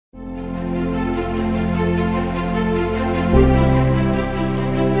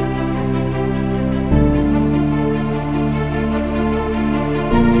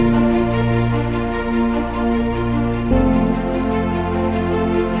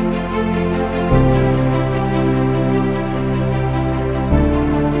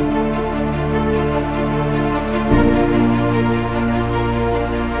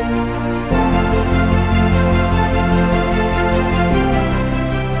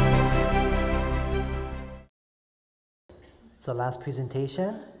It's the last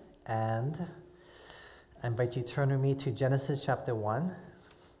presentation, and I invite you to turn with me to Genesis chapter 1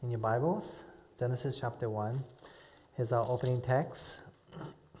 in your Bibles. Genesis chapter 1 is our opening text.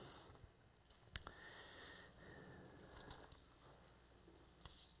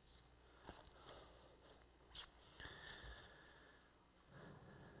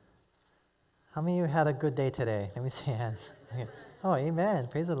 How many of you had a good day today? Let me see hands. Okay. Oh, amen.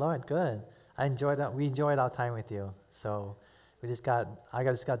 Praise the Lord. Good. We enjoyed our time with you. So I just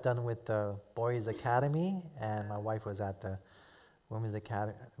got done with the Boys Academy, and my wife was at the Women's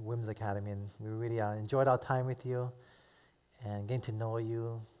Academy, and we really enjoyed our time with you and getting to know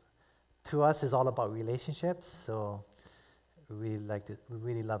you. To us, it's all about relationships, so we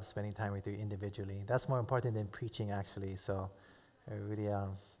really love spending time with you individually. That's more important than preaching, actually. So I really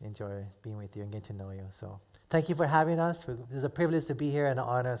enjoy being with you and getting to know you. So thank you for having us. It's a privilege to be here and an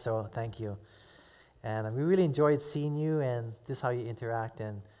honor, so thank you. And we really enjoyed seeing you and just how you interact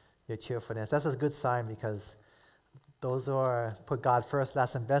and your cheerfulness. That's a good sign, because those who put God first,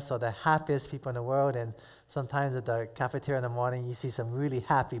 last, and best are the happiest people in the world. And sometimes at the cafeteria in the morning, you see some really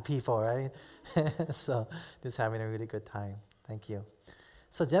happy people, right? So just having a really good time. Thank you.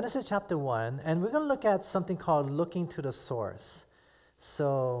 So Genesis chapter 1, and we're going to look at something called looking to the source.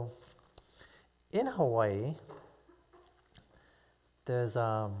 So in Hawaii, there's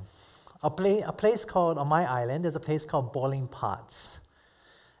a place called, on my island, there's a place called Boiling Pots.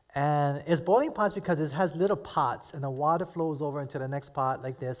 And it's boiling pots because it has little pots, and the water flows over into the next pot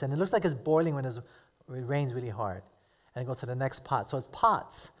like this, and it looks like it's boiling when it rains really hard. And it goes to the next pot. So it's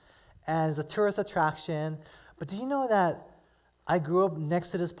pots. And it's a tourist attraction. But do you know that I grew up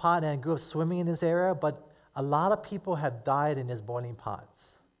next to this pot, and I grew up swimming in this area, but a lot of people have died in these boiling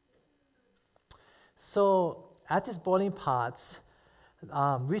pots. So at these boiling pots,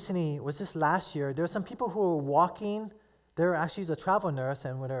 recently, it was just last year, there were some people who were walking. They were actually a travel nurse,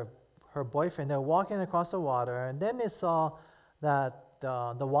 and with her boyfriend, they were walking across the water, and then they saw that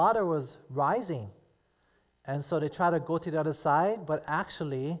the water was rising. And so they tried to go to the other side, but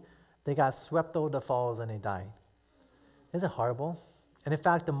actually, they got swept over the falls and they died. Isn't it horrible? And in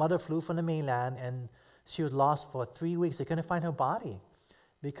fact, the mother flew from the mainland, and she was lost for 3 weeks. They couldn't find her body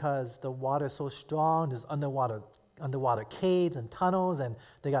because the water is so strong. There's underwater caves and tunnels, and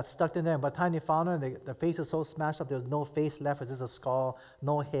they got stuck in there. And by the time they found her, the face was so smashed up, there was no face left. It was just a skull,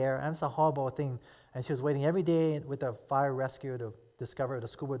 no hair, and it's a horrible thing. And she was waiting every day with the fire rescue to discover the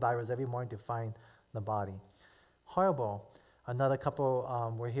scuba divers every morning to find the body. Horrible. Another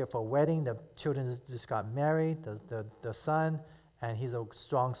couple were here for a wedding. The children just got married, the son, and he's a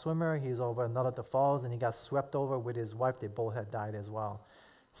strong swimmer. He's over another of the falls, and he got swept over with his wife. They both had died as well.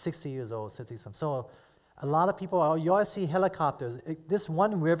 60 years old, 60-something. So a lot of people, you always see helicopters. This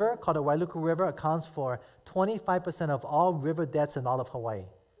one river, called the Wailuku River, accounts for 25% of all river deaths in all of Hawaii.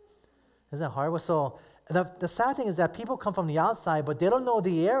 Isn't that horrible? So the sad thing is that people come from the outside, but they don't know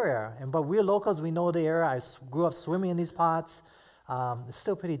the area. But we're locals, we know the area. I grew up swimming in these pots. It's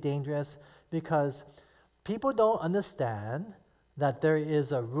still pretty dangerous because people don't understand that there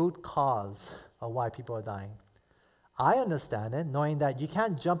is a root cause of why people are dying. I understand it, knowing that you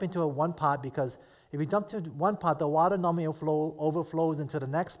can't jump into one pot, because if you jump to one pot, the water normally overflows into the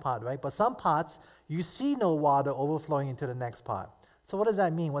next pot, right? But some pots, you see no water overflowing into the next pot. So what does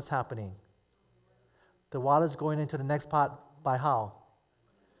that mean? What's happening? The water's going into the next pot by how?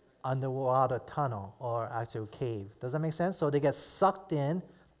 Underwater tunnel or actual cave. Does that make sense? So they get sucked in,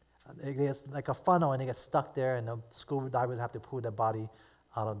 it gets like a funnel, and they get stuck there, and the scuba divers have to pull the body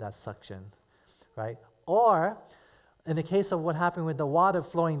out of that suction, right? Or in the case of what happened with the water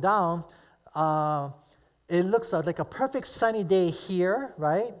flowing down, it looks like a perfect sunny day here,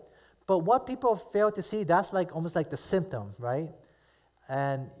 right? But what people fail to see, that's like almost like the symptom, right?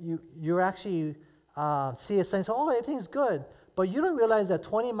 And you actually see a sense, oh, everything's good. But you don't realize that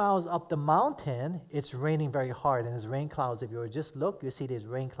 20 miles up the mountain, it's raining very hard, and there's rain clouds. If you were just look, you see there's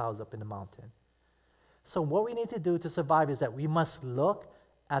rain clouds up in the mountain. So what we need to do to survive is that we must look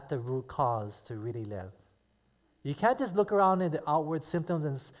at the root cause to really live. You can't just look around at the outward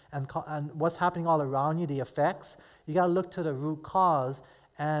symptoms and what's happening all around you, the effects. You got to look to the root cause,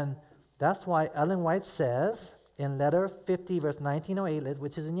 and that's why Ellen White says in letter 50, verse 1908,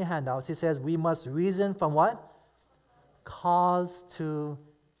 which is in your handout, she says, we must reason from what? Cause to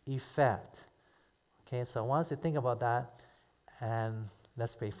effect. Okay, so I want us to think about that, and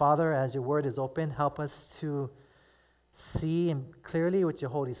let's pray. Father, as your word is open, help us to see clearly with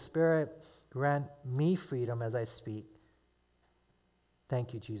your Holy Spirit. Grant me freedom as I speak.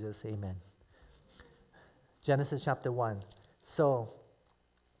 Thank you, Jesus. Amen. Genesis chapter 1. So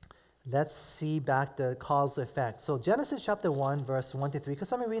let's see back the cause effect. So Genesis chapter 1, verse 1 to 3. Could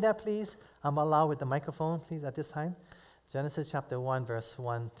somebody read that, please? I'm allowed with the microphone, please, at this time. Genesis chapter 1, verse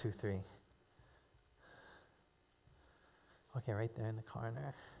 1 to 3. Okay, right there in the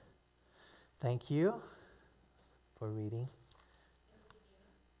corner. Thank you for reading.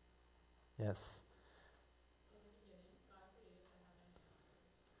 Yes.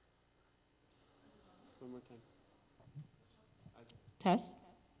 One more time. Test.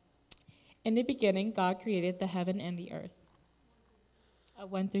 In the beginning, God created the heaven and the earth.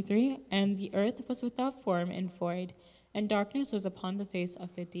 1 through 3. And the earth was without form and void, and darkness was upon the face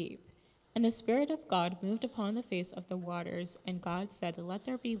of the deep. And the Spirit of God moved upon the face of the waters, and God said, "Let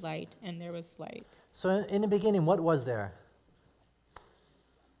there be light," and there was light. So in the beginning, what was there?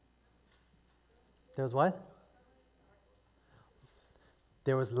 There was what?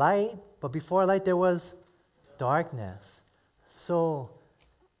 There was light, but before light there was darkness. So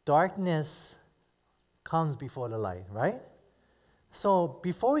darkness comes before the light, right? So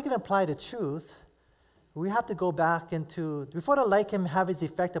before we can apply the truth, we have to go back into, before the light can have its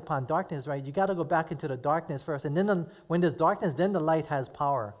effect upon darkness, right? You got to go back into the darkness first. And then when there's darkness, then the light has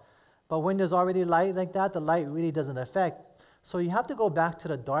power. But when there's already light like that, the light really doesn't affect. So you have to go back to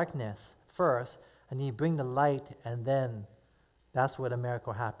the darkness first, and you bring the light, and then that's where the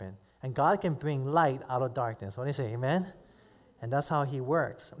miracle happened. And God can bring light out of darkness. What do you say, amen? And that's how he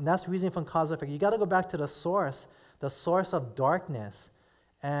works. And that's the reason from cause effect. You got to go back to the source of darkness.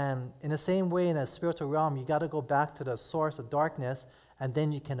 And in the same way, in a spiritual realm, you got to go back to the source of darkness, and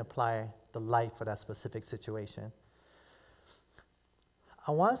then you can apply the light for that specific situation.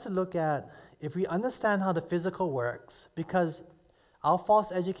 I want us to look at, if we understand how the physical works, because our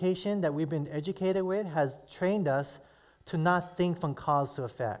false education that we've been educated with has trained us to not think from cause to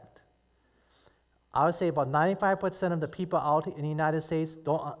effect. I would say about 95% of the people out in the United States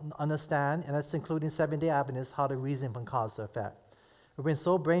don't understand, and that's including Seventh-day Adventists, how to reason from cause to effect. We've been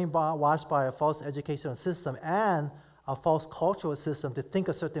so brainwashed by a false educational system and a false cultural system to think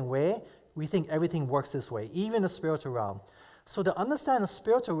a certain way, we think everything works this way, even the spiritual realm. So to understand the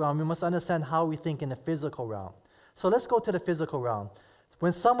spiritual realm, we must understand how we think in the physical realm. So let's go to the physical realm.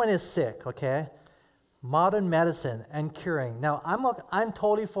 When someone is sick, okay, modern medicine and curing. Now, I'm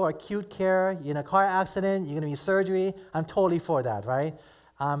totally for acute care. You're in a car accident, you're going to need surgery. I'm totally for that, right?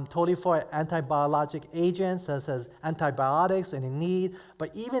 I'm totally for antibiologic agents, such as antibiotics when you need.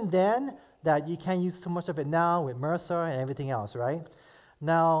 But even then, that you can't use too much of it now with MRSA and everything else, right?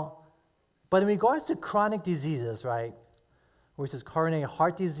 Now, but in regards to chronic diseases, right, which is coronary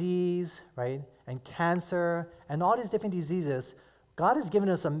heart disease, right, and cancer, and all these different diseases, God has given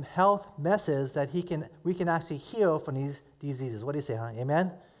us a health message that we can actually heal from these diseases. What do you say, huh?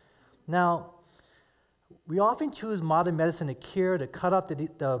 Amen? Now, we often choose modern medicine to cure, to cut up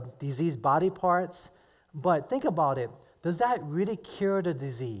the diseased body parts, but think about it. Does that really cure the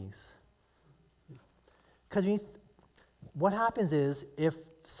disease? Because what happens is, if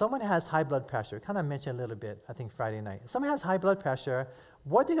someone has high blood pressure, kind of mentioned a little bit, I think Friday night. If someone has high blood pressure,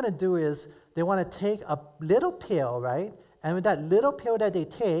 what they're going to do is they want to take a little pill, right? And with that little pill that they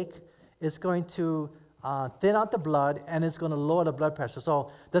take, it's going to thin out the blood, and it's going to lower the blood pressure.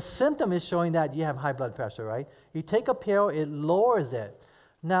 So the symptom is showing that you have high blood pressure, right? You take a pill, it lowers it.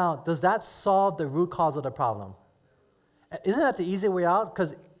 Now, does that solve the root cause of the problem? Isn't that the easy way out?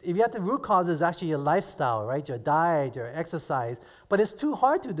 Because if you have the root cause, is actually your lifestyle, right? Your diet, your exercise. But it's too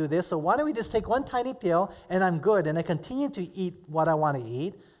hard to do this, so why don't we just take one tiny pill, and I'm good, and I continue to eat what I want to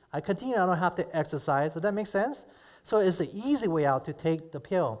eat. I don't have to exercise. Would that make sense? So it's the easy way out to take the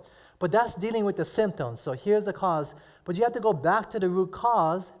pill. But that's dealing with the symptoms. So here's the cause. But you have to go back to the root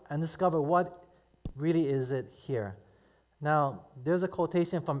cause and discover what really is it here. Now, there's a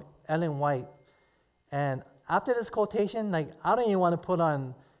quotation from Ellen White. And after this quotation, I don't even want to put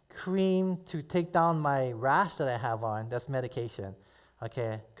on cream to take down my rash that I have on. That's medication,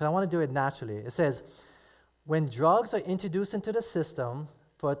 okay? Because I want to do it naturally. It says, when drugs are introduced into the system,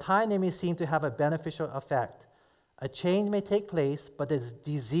 for a time they may seem to have a beneficial effect. A change may take place, but the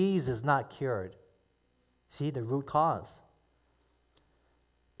disease is not cured. See, the root cause.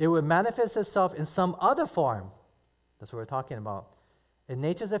 It will manifest itself in some other form. That's what we're talking about. In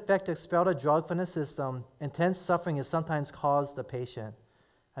nature's effect to expel the drug from the system, intense suffering is sometimes caused the patient.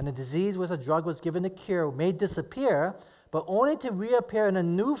 And the disease which a drug was given to cure may disappear, but only to reappear in a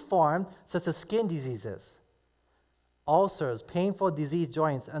new form, such as skin diseases, ulcers, painful diseased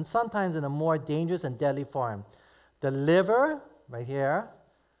joints, and sometimes in a more dangerous and deadly form. The liver, right here,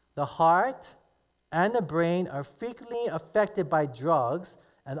 the heart, and the brain are frequently affected by drugs,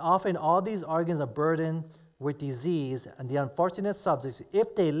 and often all these organs are burdened with disease, and the unfortunate subjects,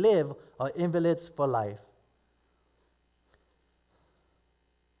 if they live, are invalids for life.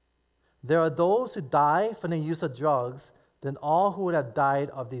 There are those who die from the use of drugs, then all who would have died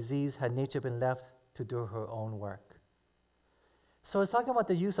of disease had nature been left to do her own work. So it's talking about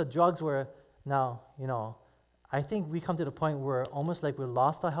the use of drugs where now, I think we come to the point where almost like we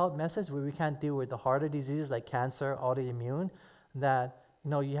lost our health message, where we can't deal with the harder diseases like cancer, autoimmune, that,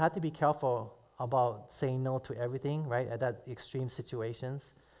 you have to be careful about saying no to everything, right, at that extreme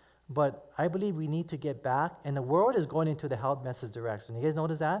situations. But I believe we need to get back, and the world is going into the health message direction. You guys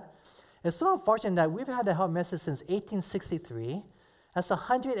notice that? It's so unfortunate that we've had the health message since 1863. That's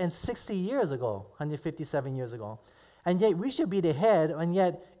 160 years ago, 157 years ago. And yet we should be the head, and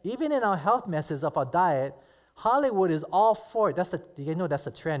yet even in our health message of our diet, Hollywood is all for it. You guys know that's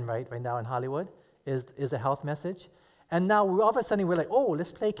a trend, right now in Hollywood, is a health message. And now all of a sudden we're like, oh,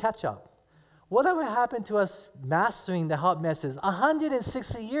 let's play catch up. Whatever happened to us mastering the health message?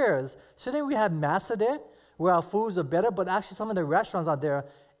 160 years. Shouldn't we have mastered it, where our foods are better? But actually some of the restaurants out there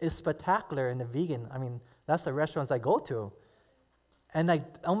is spectacular in the vegan. I mean, that's the restaurants I go to. And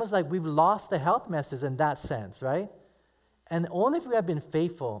almost like we've lost the health message in that sense, right? And only if we have been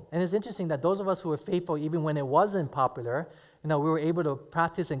faithful. And it's interesting that those of us who were faithful even when it wasn't popular, we were able to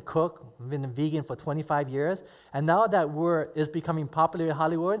practice and cook. We've been vegan for 25 years. And now that it's becoming popular in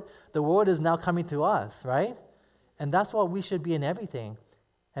Hollywood, the world is now coming to us, right? And that's what we should be in everything.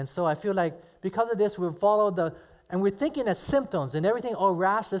 And so I feel like because of this, we've followed and we're thinking that symptoms and everything,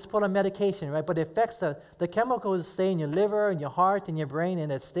 rash, let's put on medication, right? But it affects the chemicals stay in your liver and your heart and your brain,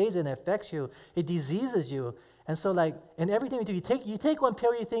 and it stays and it affects you. It diseases you. And so in everything we do, you take one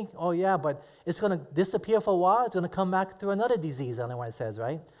pill, you think, oh yeah, but it's going to disappear for a while, it's going to come back through another disease, I don't know what it says,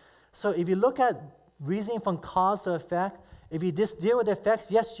 right? So if you look at reasoning from cause to effect, if you just deal with the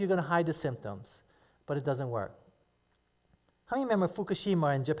effects, yes, you're going to hide the symptoms, but it doesn't work. How many remember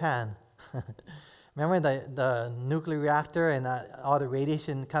Fukushima in Japan? Remember the nuclear reactor and all the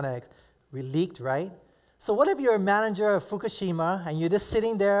radiation kind of leaked, right? So what if you're a manager of Fukushima and you're just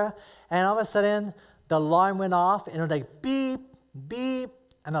sitting there and all of a sudden the alarm went off and it was like beep, beep,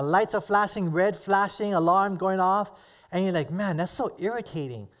 and the lights are flashing, red flashing, alarm going off, and you're like, man, that's so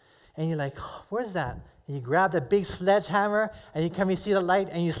irritating. And you're like, oh, where's that? And you grab the big sledgehammer and you see the light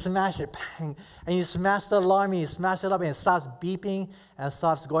and you smash it, bang, and you smash the alarm and you smash it up and it stops beeping and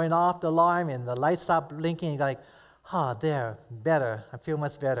stops going off the alarm and the lights stop blinking and you're like, there, better, I feel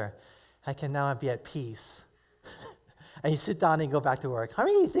much better. I can now be at peace. And you sit down and you go back to work. How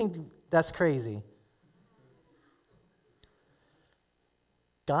many of you think that's crazy?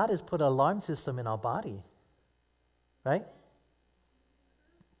 God has put an alarm system in our body, right?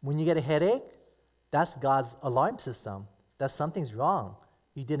 When you get a headache, that's God's alarm system. That something's wrong.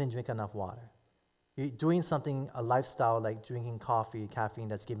 You didn't drink enough water. You're doing something, a lifestyle like drinking coffee, caffeine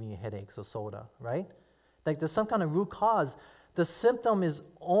that's giving you headaches or soda, right? There's some kind of root cause. The symptom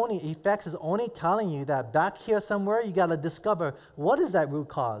effects is only telling you that back here somewhere, you got to discover what is that root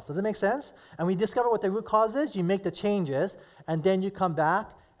cause. Does that make sense? And when you discover what the root cause is, you make the changes, and then you come back,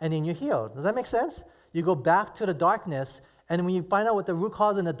 and then you're healed. Does that make sense? You go back to the darkness, and when you find out what the root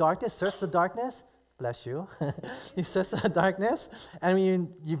cause in the darkness, search the darkness, bless you, you search the darkness, and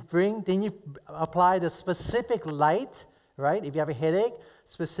when then you apply the specific light, right? If you have a headache,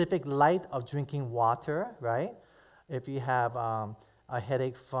 specific light of drinking water, right? If you have a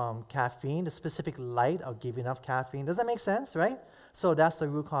headache from caffeine, the specific light of giving enough caffeine. Does that make sense, right? So that's the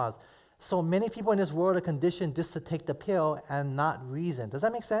root cause. So many people in this world are conditioned just to take the pill and not reason. Does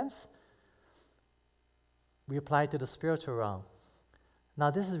that make sense? We apply it to the spiritual realm.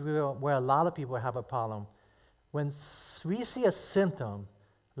 Now this is where a lot of people have a problem. When we see a symptom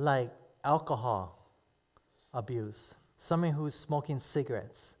like alcohol abuse, someone who's smoking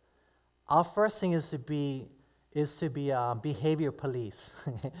cigarettes, our first thing is to be behavior police.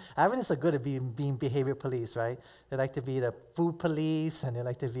 Everyone's so good at being behavior police, right? They like to be the food police, and they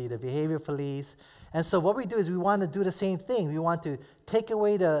like to be the behavior police. And so what we do is we want to do the same thing. We want to take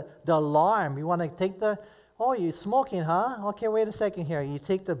away the alarm. We want to take oh, you're smoking, huh? Okay, wait a second here. You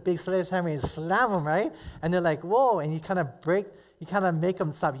take the big sledgehammer and slam them, right? And they're like, whoa, and you kind of make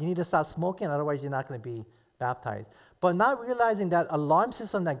them stop. You need to stop smoking, otherwise you're not going to be baptized. But not realizing that alarm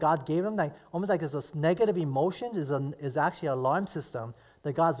system that God gave them, almost like it's a negative emotions, is actually an alarm system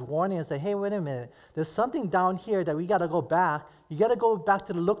that God's warning and say, hey, wait a minute, there's something down here that we got to go back. You got to go back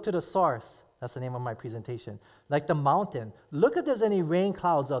to look to the source. That's the name of my presentation. Like the mountain. Look if there's any rain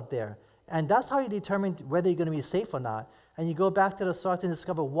clouds up there. And that's how you determine whether you're going to be safe or not. And you go back to the source and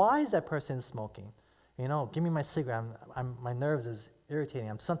discover, why is that person smoking? Give me my cigarette. My nerves is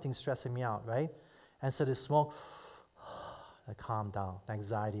irritating. Something's stressing me out, right? And so the smoke, I calmed down. The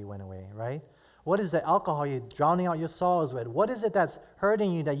anxiety went away, right? What is the alcohol you're drowning out your sorrows with? What is it that's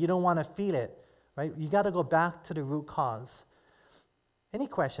hurting you that you don't want to feel it, right? You got to go back to the root cause. Any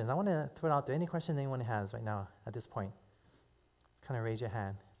questions? I want to throw it out there. Any questions anyone has right now at this point? Kind of raise your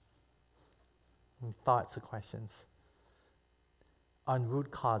hand. Any thoughts or questions on root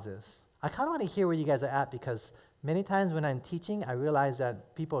causes? I kind of want to hear where you guys are at, because many times when I'm teaching, I realize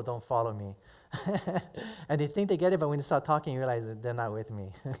that people don't follow me. And they think they get it, but when you start talking, you realize that they're not with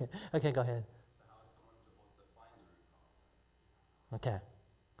me. Okay, go ahead. So how is someone supposed to find the root cause? Okay.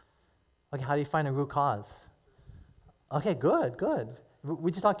 Okay, how do you find a root cause? Okay, good, good. Were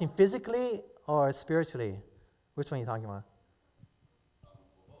you talking physically or spiritually? Which one are you talking about?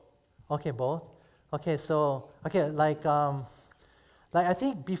 Okay, both. Okay, so, like I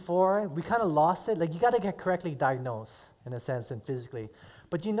think before, we kind of lost it. Like, you got to get correctly diagnosed, in a sense, and physically.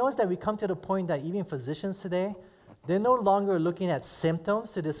 But you notice that we come to the point that even physicians today, they're no longer looking at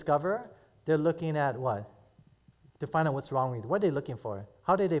symptoms to discover. They're looking at what? To find out what's wrong with you. What are they looking for?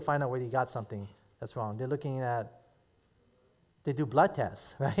 How did they find out whether you got something that's wrong? They're looking at, they do blood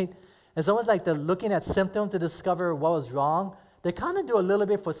tests, right? It's almost like they're looking at symptoms to discover what was wrong. They kind of do a little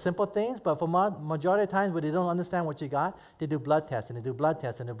bit for simple things, but for majority of times where they don't understand what you got, they do blood tests, and they do blood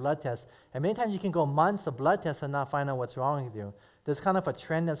tests, and they do blood tests. And many times you can go months of blood tests and not find out what's wrong with you. There's kind of a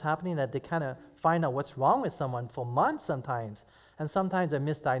trend that's happening that they kind of find out what's wrong with someone for months sometimes. And sometimes they're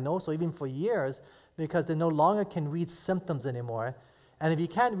misdiagnosed, or even for years, because they no longer can read symptoms anymore. And if you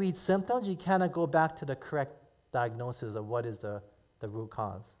can't read symptoms, you cannot go back to the correct diagnosis of what is the root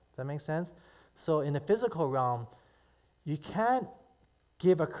cause. Does that make sense? So in the physical realm, you can't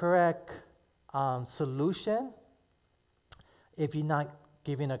give a correct solution if you're not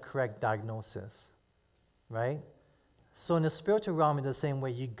giving a correct diagnosis, right? So in the spiritual realm, in the same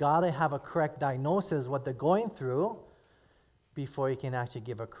way, you gotta have a correct diagnosis what they're going through before you can actually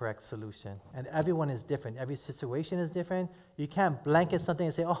give a correct solution. And everyone is different. Every situation is different. You can't blanket something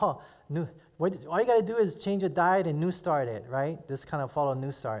and say, oh, all you gotta do is change your diet and new start it, right? This kind of follow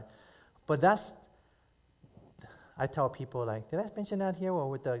new start. But I tell people, like, did I mention that here or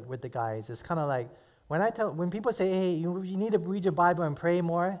with the guys? It's kind of like, when people say, hey, you need to read your Bible and pray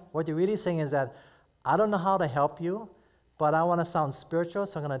more, what they're really saying is that I don't know how to help you, but I want to sound spiritual,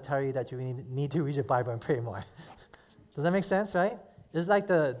 so I'm going to tell you that you need to read your Bible and pray more. Does that make sense, right? It's like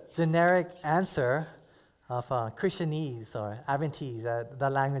the generic answer of Christianese or Adventese, the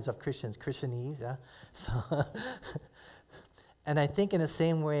language of Christians, Christianese, yeah? So and I think in the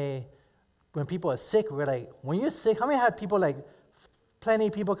same way, when people are sick, we're like, when you're sick, how many had people like, plenty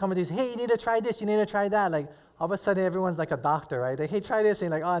of people come to you and say, hey, you need to try this, you need to try that. Like, all of a sudden, everyone's like a doctor, right? Like, hey, try this.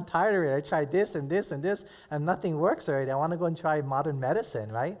 And you're like, oh, I'm tired of it. I tried this and this and this, and nothing works already. I want to go and try modern medicine,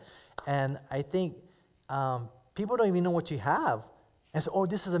 right? And I think people don't even know what you have. And so, oh,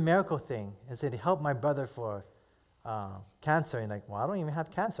 this is a miracle thing. And so they help my brother for cancer. And like, well, I don't even have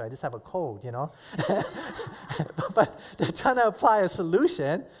cancer. I just have a cold, you know? But they're trying to apply a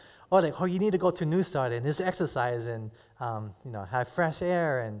solution. Or like, oh, you need to go to New Start and this exercise and, have fresh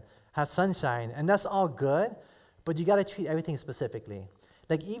air and have sunshine. And that's all good, but you got to treat everything specifically.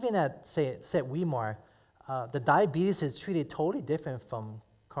 Like even at, say Weimar, the diabetes is treated totally different from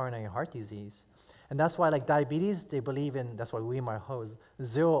coronary heart disease. And that's why like diabetes, they believe in, that's why Weimar holds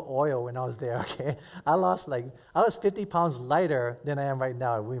zero oil when I was there, okay? I was 50 pounds lighter than I am right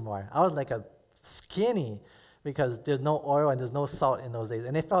now at Weimar. I was like a skinny, because there's no oil and there's no salt in those days.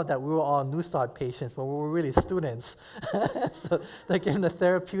 And they felt that we were all New Start patients, but we were really students. So they gave the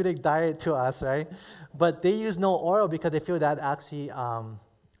therapeutic diet to us, right? But they use no oil because they feel that actually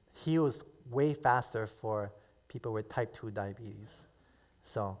heals way faster for people with type 2 diabetes.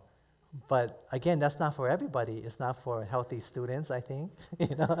 So, but again, that's not for everybody. It's not for healthy students, I think.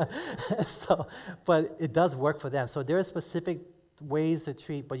 So, but it does work for them. So there are specific ways to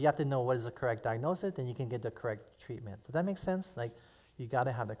treat, but you have to know what is the correct diagnosis, then you can get the correct treatment. Does that make sense? Like, you got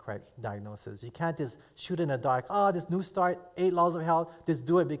to have the correct diagnosis. You can't just shoot in the dark, oh, this New Start, 8 laws of health, just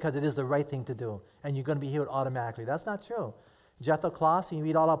do it because it is the right thing to do, and you're going to be healed automatically. That's not true. Jethro Kloss, you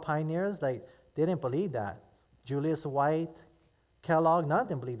read all our pioneers, like, they didn't believe that. Julius White, Kellogg, none of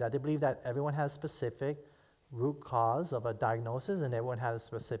them believe that. They believe that everyone has a specific root cause of a diagnosis, and everyone has a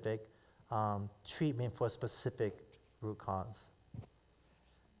specific treatment for a specific root cause.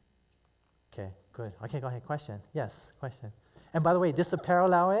 Okay, good. Okay, go ahead. Question. Yes, question. And by the way, just to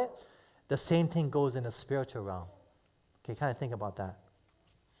parallel it, the same thing goes in the spiritual realm. Okay, kind of think about that.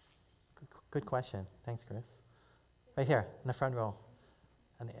 Good question. Thanks, Chris. Right here, in the front row.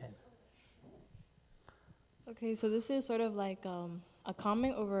 On the end. Okay, so this is sort of like a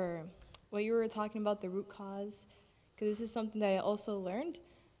comment over what you were talking about, the root cause, because this is something that I also learned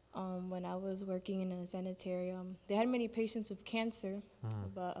when I was working in a sanitarium. They had many patients with cancer,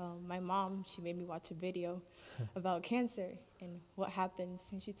 but my mom, she made me watch a video about cancer and what happens.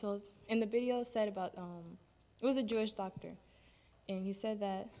 And she told, and the video said about, it was a Jewish doctor, and he said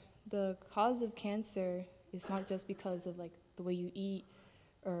that the cause of cancer is not just because of like the way you eat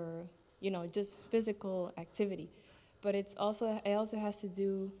or, you know, just physical activity, but it also has to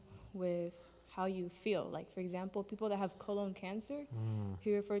do with how you feel. Like, for example, people that have colon cancer,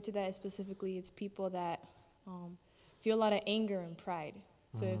 he referred to that as specifically, it's people that feel a lot of anger and pride,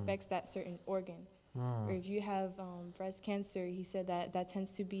 so it affects that certain organ. Or if you have breast cancer, he said that that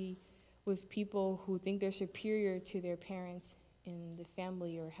tends to be with people who think they're superior to their parents in the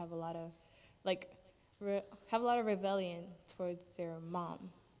family, or have a lot of rebellion towards their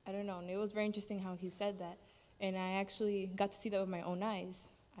mom. I don't know, and it was very interesting how he said that, and I actually got to see that with my own eyes.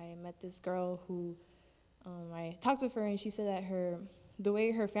 I met this girl who, I talked with her, and she said that the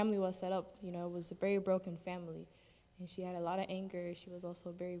way her family was set up, you know, was a very broken family, and she had a lot of anger. She was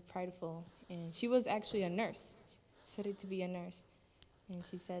also very prideful, and she was actually a nurse, studied to be a nurse, and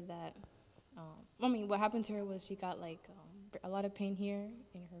she said that, what happened to her was she got like a lot of pain here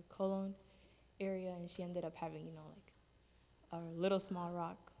in her colon area, and she ended up having, you know, like a little small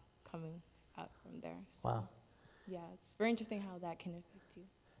rock coming out from there. So, Wow. yeah, it's very interesting how that can affect you.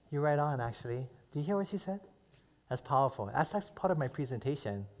 You're right on, actually. Do you hear what she said? That's powerful. That's part of my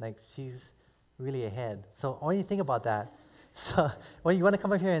presentation. Like, she's really ahead. So I want you to think about that. So, well, you want to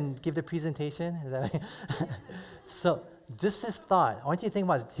come up here and give the presentation? Is that right? So, just this thought. I want you to think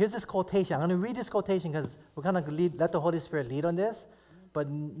about it. Here's this quotation. I'm going to read this quotation because we're going to let the Holy Spirit lead on this. But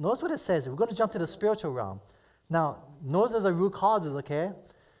notice what it says. We're going to jump to the spiritual realm. Now, notice there's a root causes, okay?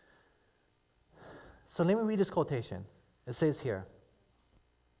 So let me read this quotation. It says here,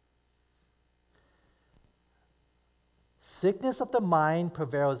 sickness of the mind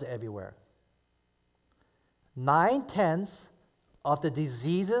prevails everywhere. 9/10 of the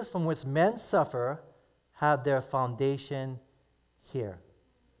diseases from which men suffer have their foundation here.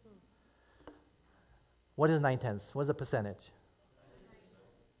 What is 9/10? What is the percentage?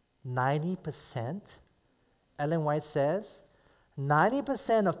 90%. Ellen White says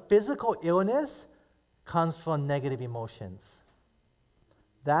 90% of physical illness comes from negative emotions.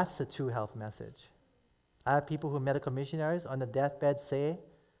 That's the true health message. I have people who are medical missionaries on the deathbed say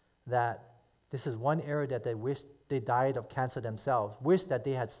that this is one area that they wish they died of cancer themselves, wish that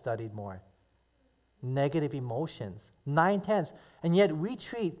they had studied more. Negative emotions, 9/10. And yet we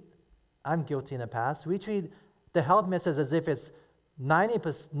treat, I'm guilty in the past, we treat the health message as if it's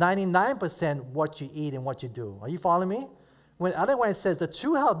 99% what you eat and what you do. Are you following me? When otherwise it says the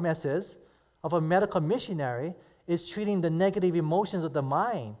true health message of a medical missionary is treating the negative emotions of the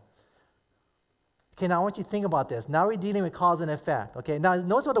mind. Okay, now I want you to think about this. Now we're dealing with cause and effect. Okay, now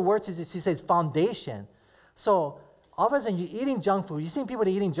notice what the word is. She says foundation. So all of a sudden you're eating junk food. You've seen people that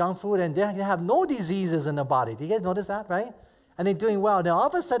are eating junk food and they have no diseases in the body. Do you guys notice that, right? And they're doing well. Then all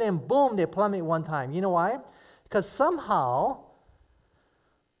of a sudden, boom, they plummet one time. You know why? Because somehow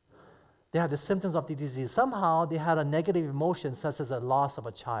they have the symptoms of the disease. Somehow they had a negative emotion such as a loss of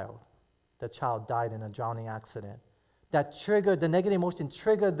a child. The child died in a drowning accident. That triggered, the negative emotion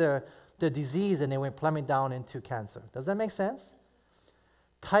triggered the disease and they went plummeting down into cancer. Does that make sense?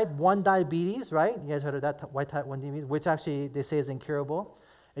 Type 1 diabetes, right? You guys heard of that, type 1 diabetes, which actually they say is incurable.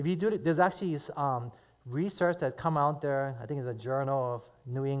 If you do it, there's actually research that come out there, I think it's a journal of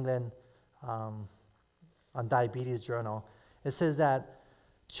New England on diabetes journal. It says that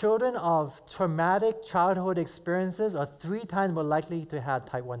children of traumatic childhood experiences are 3 times more likely to have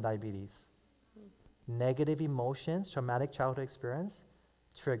type 1 diabetes. Negative emotions, traumatic childhood experience,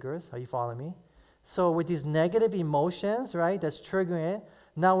 triggers. Are you following me? So with these negative emotions, right, that's triggering it,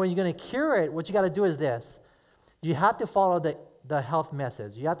 now when you're going to cure it, what you got to do is this. You have to follow the health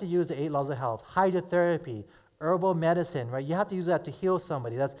message. You have to use the 8 laws of health, hydrotherapy, herbal medicine, right? You have to use that to heal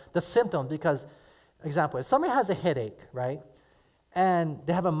somebody. That's the symptom because, example, if somebody has a headache, right, and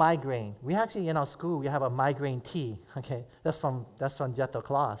they have a migraine. We actually, in our school, we have a migraine tea, okay? That's from Jetto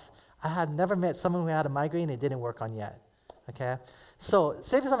class. I had never met someone who had a migraine it didn't work on yet, okay? So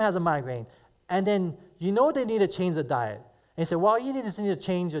say if someone has a migraine, and then you know they need to change the diet. And you say, well, you just need to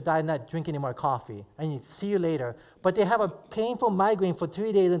change your diet, not drink any more coffee. And you see you later. But they have a painful migraine for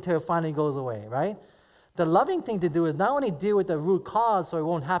 3 days until it finally goes away, right? The loving thing to do is not only deal with the root cause so it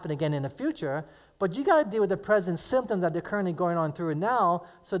won't happen again in the future, but you got to deal with the present symptoms that they're currently going on through now,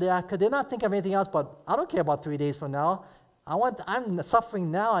 so because they're not thinking of anything else, but I don't care about 3 days from now. I'm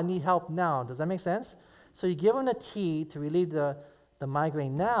suffering now, I need help now. Does that make sense? So you give them the tea to relieve the the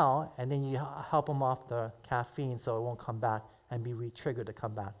migraine now, and then you help them off the caffeine so it won't come back and be re-triggered to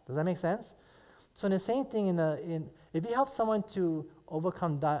come back. Does that make sense? So in the same thing, if you help someone to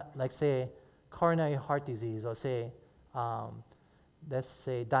overcome that, like say coronary heart disease, or say, let's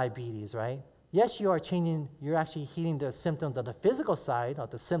say diabetes, right? Yes, you're actually healing their symptoms of the physical side of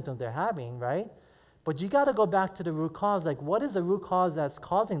the symptoms they're having, right? But you got to go back to the root cause. Like, what is the root cause that's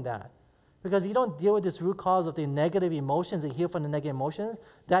causing that? Because if you don't deal with this root cause of the negative emotions and heal from the negative emotions,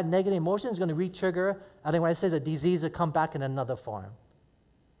 that negative emotion is going to re-trigger, I think when I say the disease will come back in another form.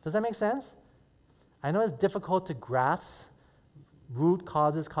 Does that make sense? I know it's difficult to grasp root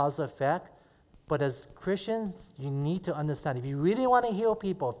causes, cause effect, but as Christians, you need to understand, if you really want to heal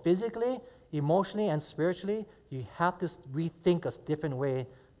people physically, emotionally, and spiritually, you have to rethink a different way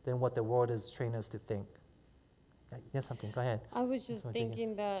than what the world is training us to think. Yes, something. Go ahead. I was just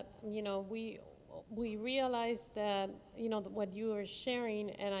thinking that, we realize that, what you are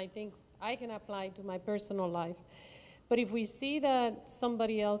sharing, and I think I can apply to my personal life. But if we see that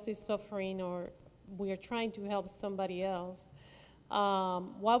somebody else is suffering, or we are trying to help somebody else,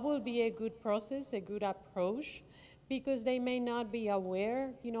 what will be a good process, a good approach? Because they may not be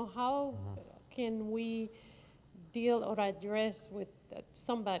aware, how can we deal or address with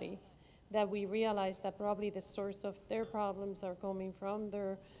somebody that we realize that probably the source of their problems are coming from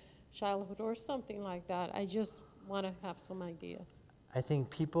their childhood or something like that. I just want to have some ideas. I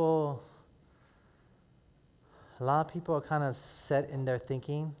think a lot of people are kind of set in their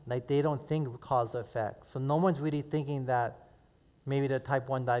thinking, like they don't think cause and effect. So no one's really thinking that maybe the type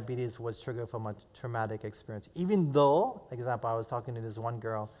 1 diabetes was triggered from a traumatic experience. Even though, for example, I was talking to this one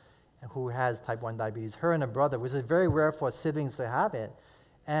girl who has type 1 diabetes, her and her brother, which is very rare for siblings to have it.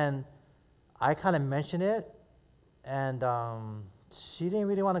 And I kind of mentioned it, and she didn't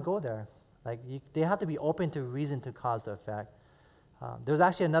really want to go there. Like, they have to be open to reason to cause the effect. There was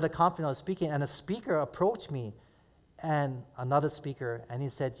actually another conference I was speaking, and a speaker approached me, and another speaker, and he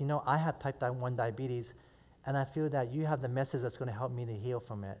said, I have type 1 diabetes, and I feel that you have the message that's going to help me to heal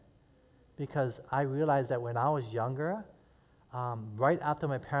from it. Because I realized that when I was younger, right after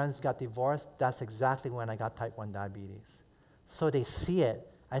my parents got divorced, that's exactly when I got type 1 diabetes. So they see it.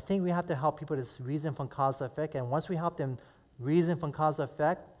 I think we have to help people to reason from cause and effect, and once we help them reason from cause and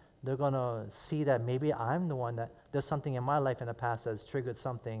effect, they're going to see that maybe I'm the one that there's something in my life in the past that's triggered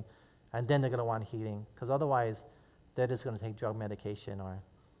something, and then they're going to want healing, because otherwise they're just going to take drug medication or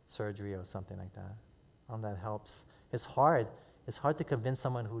surgery or something like that. That helps. It's hard. It's hard to convince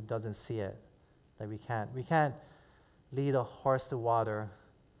someone who doesn't see it. Like we can't lead a horse to water,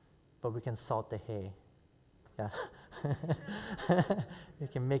 but we can salt the hay. Yeah. We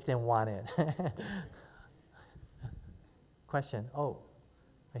can make them want it. Question. Oh,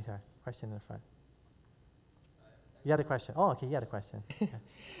 right here. Question in the front. You had a question. Oh, okay, you had a question. Okay.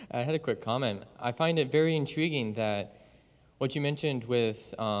 I had a quick comment. I find it very intriguing that what you mentioned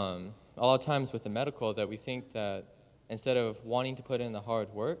with a lot of times with the medical, that we think that instead of wanting to put in the hard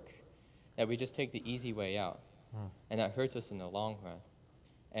work, that we just take the easy way out. And that hurts us in the long run.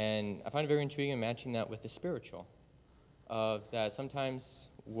 And I find it very intriguing matching that with the spiritual, of that sometimes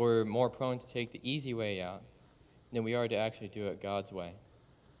we're more prone to take the easy way out than we are to actually do it God's way.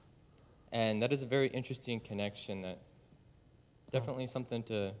 And that is a very interesting connection that definitely something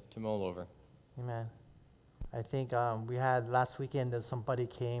to mull over. Amen. I think we had last weekend that somebody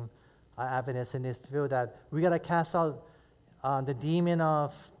came, Adventist, and they feel that we got to cast out the demon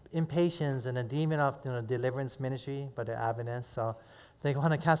of impatience and the demon of deliverance ministry, but they're Adventist, so they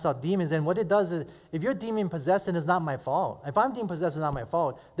want to cast out demons. And what it does is, if you're demon possessed, then it's not my fault. If I'm demon possessed, it's not my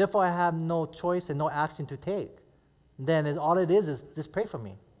fault. Therefore, I have no choice and no action to take. Then all it is just pray for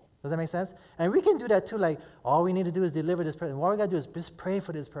me. Does that make sense? And we can do that too. Like, all we need to do is deliver this person. What we got to do is just pray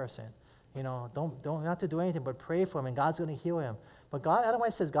for this person. Don't have to do anything but pray for him, and God's going to heal him. But God,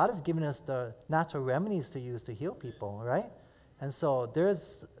 otherwise, says God has given us the natural remedies to use to heal people, right? And so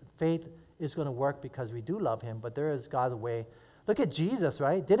faith is going to work because we do love him, but there is God's way. Look at Jesus,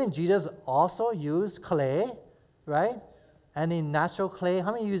 right? Didn't Jesus also use clay, right? And in natural clay,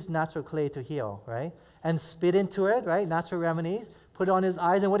 how many use natural clay to heal, right? And spit into it, right? Natural remedies. Put it on his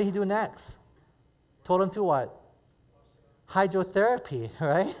eyes, and what did he do next? Told him to what? Hydrotherapy,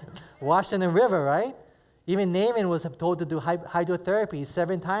 right? Wash in the river, right? Even Naaman was told to do hydrotherapy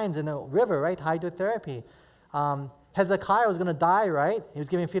 7 times in the river, right? Hydrotherapy. Hezekiah was going to die, right? He was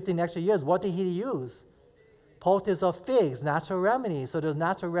given 15 extra years. What did he use? Poultice of figs, natural remedies. So there's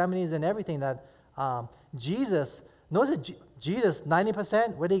natural remedies and everything that Jesus, notice that Jesus,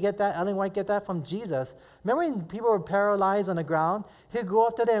 90%, where did he get that? Ellen White get that from Jesus. Remember when people were paralyzed on the ground? He'd go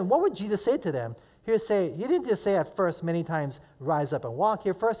up to them. What would Jesus say to them? He didn't just say at first many times, rise up and walk.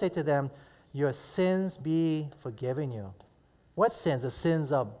 He first said to them, your sins be forgiven you. What sins? The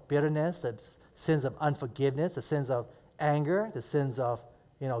sins of bitterness, the sins of unforgiveness, the sins of anger, the sins of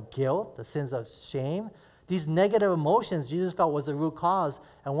guilt, the sins of shame. These negative emotions Jesus felt was the root cause.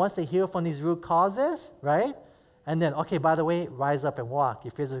 And once they heal from these root causes, right? And then, okay, by the way, rise up and walk.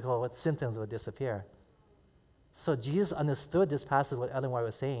 Your physical symptoms will disappear. So Jesus understood this passage, what Ellen White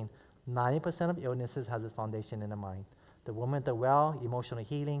was saying. 90% of illnesses has its foundation in the mind. The woman at the well, emotional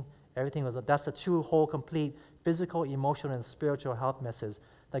healing, everything that's the true, whole, complete physical, emotional, and spiritual health message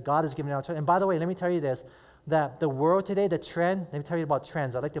that God has given our church. And by the way, let me tell you this, that the world today, the trend, let me tell you about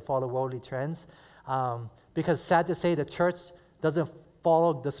trends. I like to follow worldly trends because sad to say, the church doesn't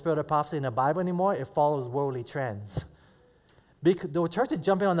follow the spirit of prophecy in the Bible anymore. It follows worldly trends. The church is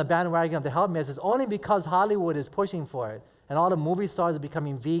jumping on the bandwagon of the health message only because Hollywood is pushing for it. And all the movie stars are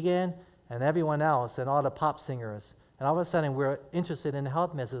becoming vegan and everyone else and all the pop singers. And all of a sudden, we're interested in the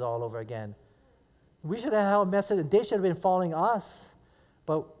health message all over again. We should have a health message, and they should have been following us.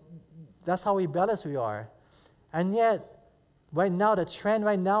 But that's how rebellious we are. And yet, right now, the trend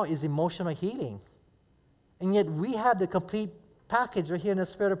right now is emotional healing. And yet, we have the complete package right here in the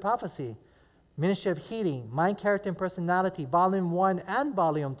Spirit of Prophecy. Ministry of Healing, Mind, Character, and Personality, Volume 1 and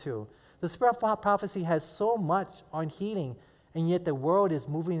Volume 2. The Spirit of Prophecy has so much on healing, and yet the world is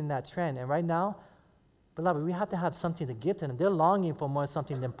moving in that trend. And right now, beloved, we have to have something to give to them. They're longing for more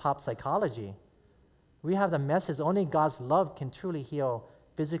something than pop psychology. We have the message, only God's love can truly heal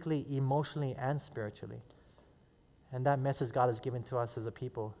physically, emotionally, and spiritually. And that message God has given to us as a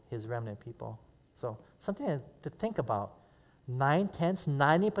people, His remnant people. So something to think about.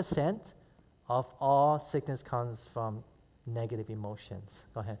 90% of all sickness comes from negative emotions.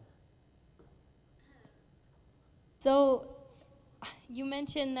 Go ahead. So you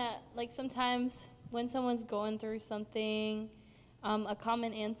mentioned that like sometimes when someone's going through something, a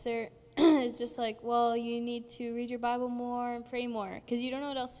common answer is just like, well, you need to read your Bible more and pray more because you don't know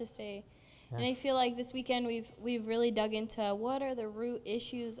what else to say. Yeah. And I feel like this weekend we've really dug into what are the root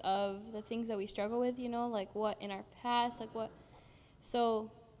issues of the things that we struggle with, like what in our past, like what.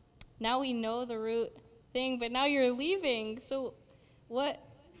 So now we know the root thing, but now you're leaving. So what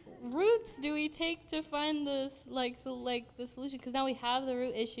roots do we take to find this, the solution? Because now we have the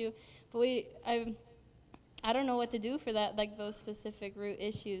root issue, but I don't know what to do for that, like those specific root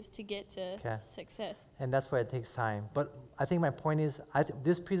issues to get to success. And that's where it takes time. But I think my point is,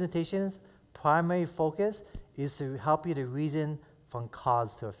 this presentation's primary focus is to help you to reason from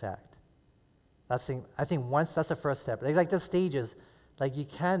cause to effect. I think once that's the first step. Like the stages, like you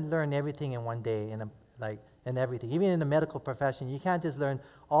can't learn everything in one day and everything. Even in the medical profession, you can't just learn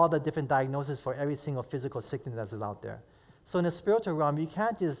all the different diagnoses for every single physical sickness that's out there. So in the spiritual realm, you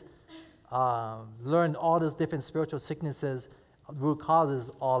can't just learn all those different spiritual sicknesses, root causes,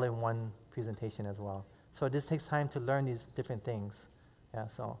 all in one presentation as well. So this takes time to learn these different things. Yeah.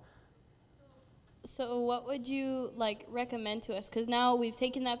 So what would you recommend to us? Because now we've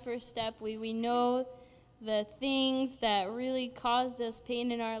taken that first step. We know the things that really caused us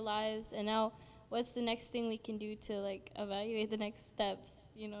pain in our lives, and now what's the next thing we can do to evaluate the next steps,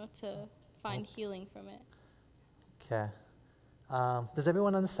 to find healing from it? Okay. Does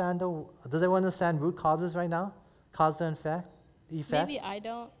everyone understand root causes right now? Cause and effect? Maybe I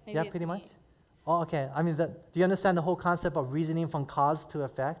don't. Maybe yeah, pretty much. Oh, okay. I mean, do you understand the whole concept of reasoning from cause to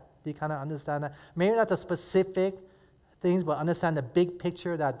effect? Do you kind of understand that? Maybe not the specific things, but understand the big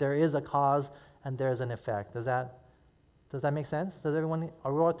picture that there is a cause and there is an effect. Does that make sense? Are we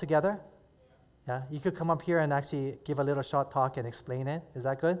all together? Yeah. You could come up here and actually give a little short talk and explain it. Is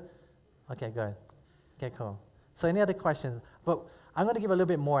that good? Okay, good. Okay, cool. So any other questions? But I'm going to give a little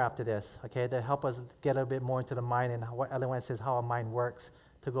bit more after this, okay, to help us get a little bit more into the mind and what Ellen White says, how our mind works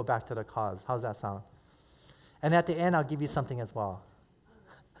to go back to the cause. How's that sound? And at the end, I'll give you something as well.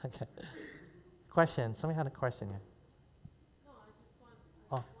 Okay. Question. Somebody had a question here. No, I just wanted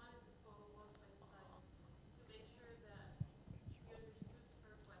to follow up to make sure that you understood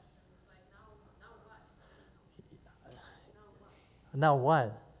her question. It's like, now what? Now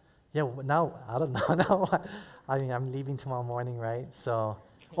what? Yeah, now, I don't know. Now what? I mean, I'm leaving tomorrow morning, right? So,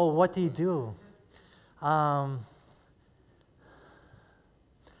 what do you do?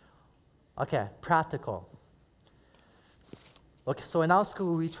 Okay, practical. Okay, so in our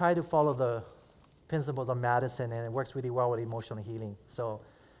school, we try to follow the principles of Madison, and it works really well with emotional healing. So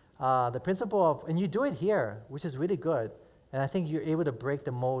the principle of, and you do it here, which is really good, and I think you're able to break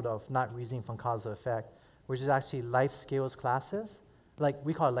the mold of not reasoning from cause or effect, which is actually life skills classes. Like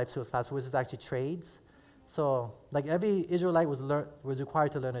we call it life skills class, which is actually trades. So like every Israelite was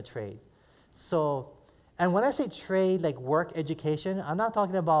required to learn a trade. So, and when I say trade, like work education, I'm not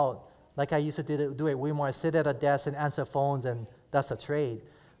talking about like I used to do it way more, sit at a desk and answer phones and that's a trade.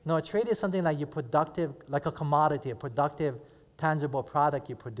 No, a trade is something like you're productive, like a commodity, a productive, tangible product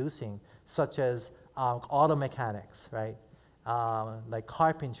you're producing, such as auto mechanics, right? Like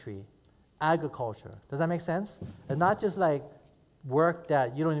carpentry, agriculture. Does that make sense? It's not just like work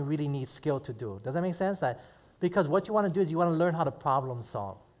that you don't really need skill to do. Does that make sense? Because what you want to do is you want to learn how to problem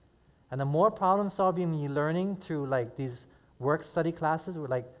solve. And the more problem solving you're learning through like these work study classes, or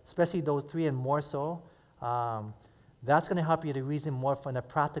like especially those three and more so, that's going to help you to reason more from a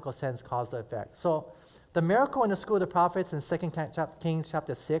practical sense, cause to effect. So the miracle in the school of the prophets in 2 Kings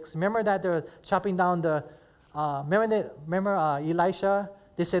chapter 6, remember that they're chopping down the, remember Elisha?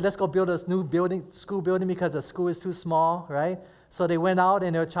 They said, let's go build a new building, school building because the school is too small, right? So they went out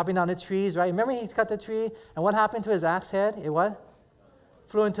and they were chopping down the trees, right? Remember he cut the tree, and what happened to his axe head? It what?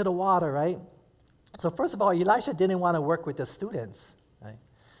 Flew into the water, right? So first of all, Elisha didn't want to work with the students, right?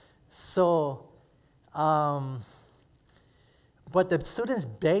 So, but the students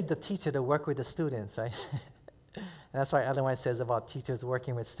begged the teacher to work with the students, right? And that's why Ellen White says about teachers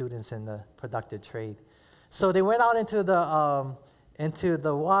working with students in the productive trade. So they went out into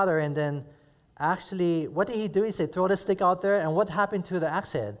the water, and then actually, what did he do? He said, throw the stick out there, and what happened to the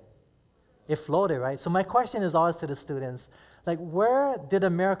axe head? It floated, right? So my question is always to the students, like, where did the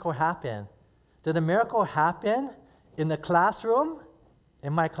miracle happen? Did the miracle happen in the classroom,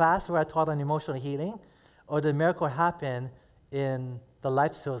 in my class where I taught on emotional healing, or did the miracle happen in the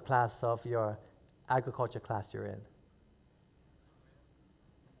life skills class of your agriculture class you're in?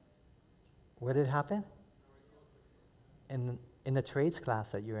 Where did it happen? In the trades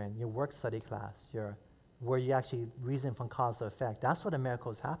class that you're in, your work study class, where you actually reason from cause to effect. That's where the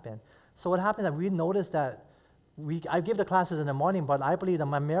miracles happen. So what happens is we notice that I give the classes in the morning, but I believe that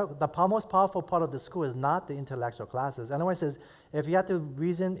the most powerful part of the school is not the intellectual classes. Otherwise, says if you have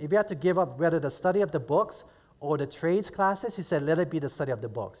to give up whether the study of the books or the trades classes, he said, let it be the study of the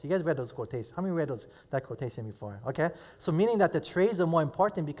books. You guys read those quotations. How many read that quotation before? Okay? So meaning that the trades are more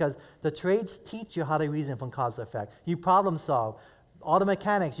important because the trades teach you how to reason from cause to effect. You problem solve. Auto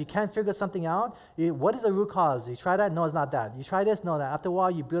mechanics, you can't figure something out. What is the root cause? You try that? No, it's not that. You try this? No, that. After a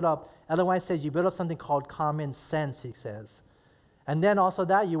while, you build up, otherwise says you build up something called common sense, he says. And then also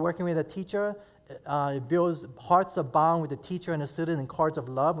that, you're working with a teacher. It builds, hearts are bound with the teacher and the student in cords of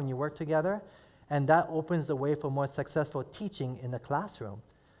love when you work together. And that opens the way for more successful teaching in the classroom.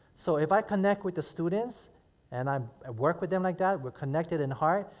 So if I connect with the students and I work with them like that, we're connected in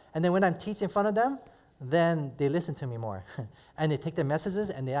heart. And then when I'm teaching in front of them, then they listen to me more. And they take the messages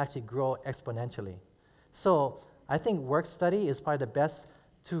and they actually grow exponentially. So I think work study is probably the best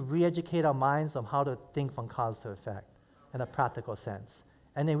to re-educate our minds on how to think from cause to effect in a practical sense.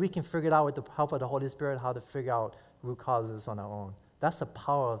 And then we can figure it out with the help of the Holy Spirit how to figure out root causes on our own. That's the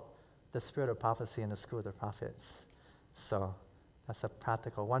power of the spirit of prophecy in the school of the prophets. So that's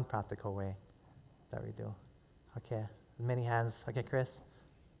one practical way that we do. Okay, many hands. Okay, Chris?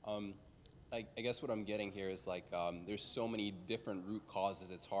 I guess what I'm getting here is like there's so many different root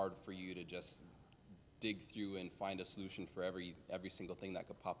causes. It's hard for you to just dig through and find a solution for every single thing that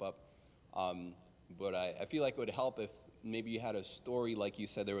could pop up. But I feel like it would help if maybe you had a story, like you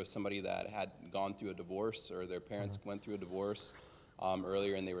said, there was somebody that had gone through a divorce or their parents went through a divorce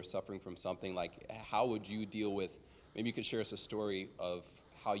earlier and they were suffering from something. Like, how would you deal with, maybe you could share us a story of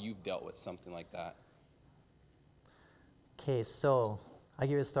how you've dealt with something like that. Okay, so I'll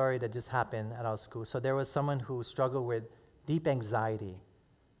give you a story that just happened at our school. So there was someone who struggled with deep anxiety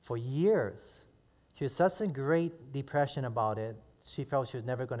for years. She was such a great depression about it. She felt she was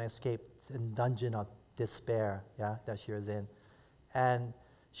never going to escape the dungeon of despair, that she was in. And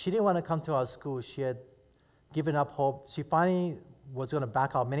she didn't want to come to our school. She had given up hope. She finally was going to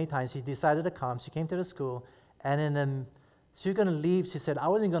back out many times. She decided to come. She came to the school, and then she was going to leave. She said, I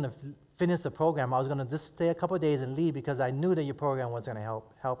wasn't going to finish the program. I was going to just stay a couple of days and leave because I knew that your program was going to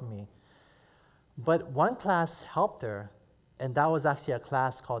help me. But one class helped her, and that was actually a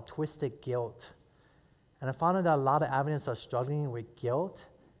class called Twisted Guilt. And I found out that a lot of evidence are struggling with guilt.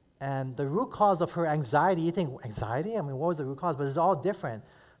 And the root cause of her anxiety, you think, anxiety? I mean, what was the root cause? But it's all different.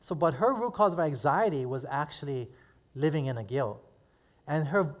 But her root cause of anxiety was actually living in a guilt. And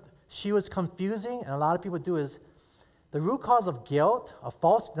she was confusing, and a lot of people do is, the root cause of guilt,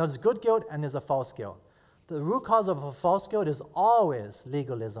 there's good guilt and there's a false guilt. The root cause of a false guilt is always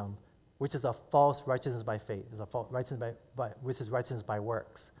legalism, which is a false righteousness by faith, which is righteousness by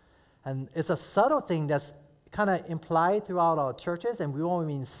works. And it's a subtle thing that's kind of implied throughout our churches, and we won't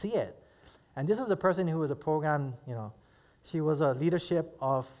even see it. And this was a person who was a program, she was a leadership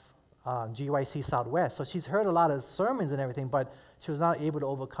of GYC Southwest. So she's heard a lot of sermons and everything, but she was not able to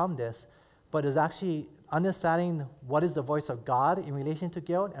overcome this. But it's actually understanding what is the voice of God in relation to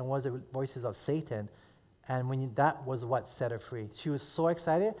guilt and what is the voices of Satan. And that was what set her free. She was so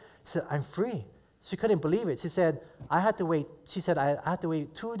excited. She said, I'm free. She couldn't believe it. She said, I had to wait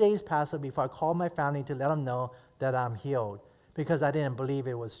 2 days past it before I called my family to let them know that I'm healed, because I didn't believe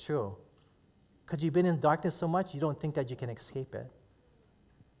it was true. Because you've been in darkness so much, you don't think that you can escape it.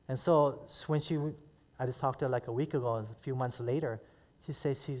 And so when I just talked to her like a week ago, a few months later, she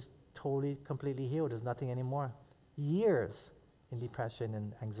says she's totally, completely healed. There's nothing anymore. Years in depression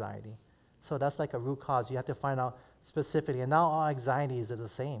and anxiety. So that's like a root cause. You have to find out specifically. And now all anxieties are the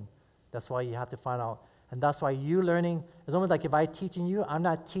same. That's why you have to find out. And that's why you learning, it's almost like if I'm teaching you, I'm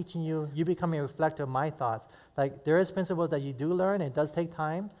not teaching you, you become a reflector of my thoughts. Like there is principles that you do learn, it does take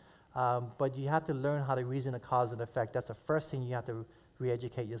time, but you have to learn how to reason a cause and effect. That's the first thing you have to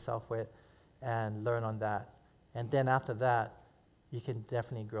re-educate yourself with and learn on that. And then after that, you can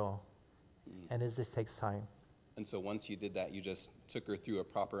definitely grow. And it just takes time. And so once you did that, you just took her through a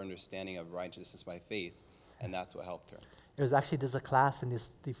proper understanding of righteousness by faith, and that's what helped her. It was actually, there's a class in this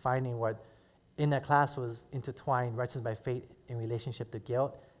defining what, in that class was intertwined righteousness by faith in relationship to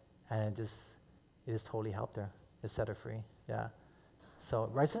guilt, and it just totally helped her. It set her free, yeah. So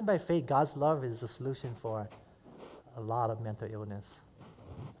righteousness by faith, God's love is the solution for a lot of mental illness.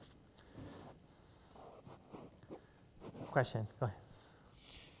 Question, go ahead.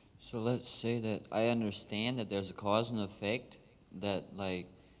 So let's say that I understand that there's a cause and effect, that like,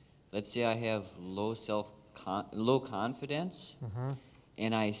 let's say I have low confidence,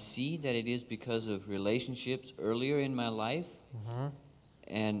 and I see that it is because of relationships earlier in my life,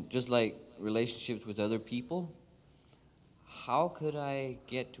 and just like relationships with other people. How could I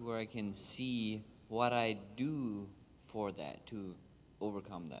get to where I can see what I do for that, to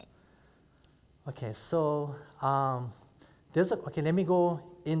overcome that? Okay, so let me go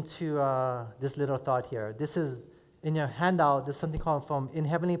into this little thought here. This is, in your handout, there's something called from In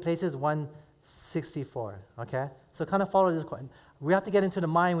Heavenly Places 164, okay? So kind of follow this. We have to get into the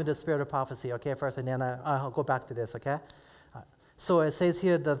mind with the spirit of prophecy, okay, first, and then I'll go back to this, okay? So it says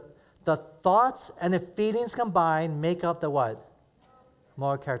here, the thoughts and the feelings combined make up the what?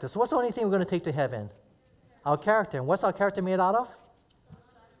 Moral character. So what's the only thing we're going to take to heaven? Our character. And what's our character made out of?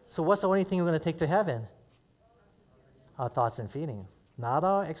 So what's the only thing we're going to take to heaven? Our thoughts and feelings. Not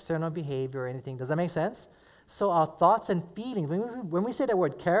our external behavior or anything. Does that make sense? So our thoughts and feelings, when we say the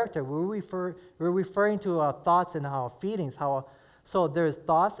word character, we're referring to our thoughts and our feelings. So there's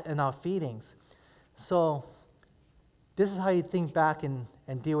thoughts and our feelings. So this is how you think back and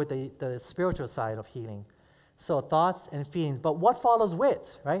deal with the spiritual side of healing. So thoughts and feelings. But what follows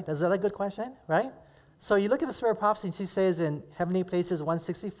with, right? Is that a good question, right? So you look at the spirit of prophecy, she says in Heavenly Places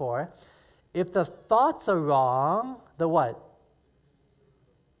 164, if the thoughts are wrong, the what?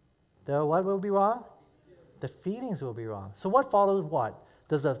 The what will be wrong? The feelings will be wrong. So what follows what?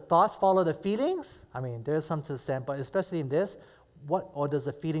 Does the thoughts follow the feelings? I mean, there's some to stand, but especially in this, or does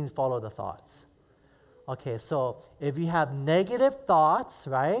the feelings follow the thoughts? Okay, so if you have negative thoughts,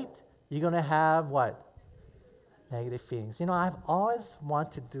 right, you're going to have what? Negative feelings. You know, I've always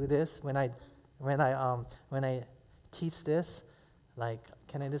wanted to do this when I teach this. Like,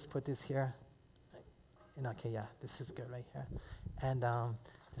 can I just put this here? Okay, yeah, this is good right here. And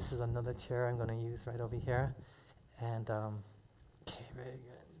this is another chair I'm going to use right over here. And, okay, very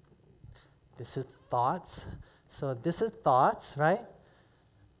good. This is thoughts. So this is thoughts, right?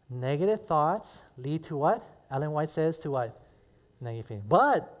 Negative thoughts lead to what? Ellen White says to what? Negative feelings.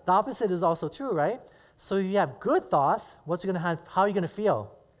 But the opposite is also true, right? So you have good thoughts, what's going to have? How are you going to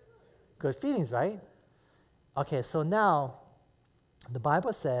feel? Good feelings, right? Okay, so now the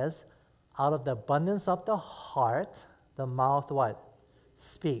Bible says, out of the abundance of the heart, the mouth what?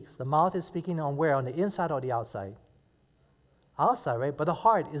 Speaks. The mouth is speaking on where? On the inside or the outside? Outside, right? But the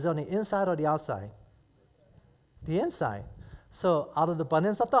heart is on the inside or the outside? The inside. So out of the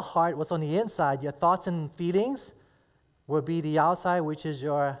abundance of the heart, what's on the inside, your thoughts and feelings, will be the outside, which is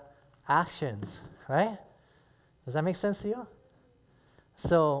your actions, right? Does that make sense to you?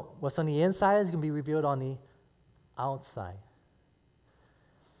 So what's on the inside is going to be revealed on the outside.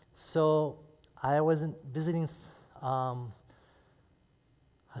 So I was visiting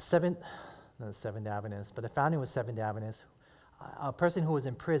Seventh Adventist, but the founding was Seventh Adventist, a person who was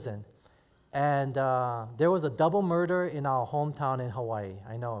in prison. And there was a double murder in our hometown in Hawaii.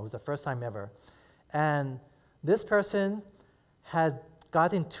 I know, it was the first time ever. And this person had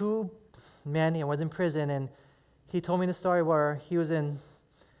gotten two men and was in prison, and he told me the story where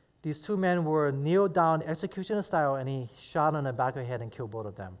these two men were kneeled down executioner style, and he shot on the back of the head and killed both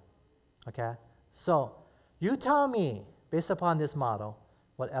of them. Okay? So you tell me, based upon this model,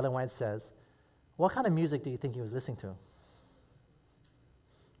 what Ellen White says, what kind of music do you think he was listening to?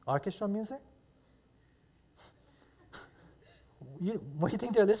 Orchestral music? What do you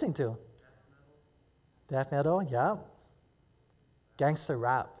think they're listening to? Death metal? Yeah. Gangster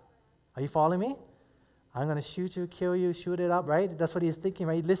rap. Are you following me? I'm going to shoot you, kill you, shoot it up, right? That's what he's thinking,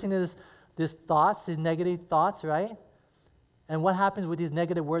 right? He's listening to these thoughts, these negative thoughts, right? And what happens with these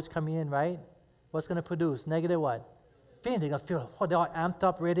negative words coming in, right? What's going to produce? Negative what? Feelings. They're going to feel, they're all amped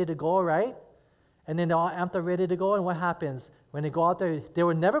up, ready to go, right? And then they're all amped up, ready to go. And what happens? When they go out there, they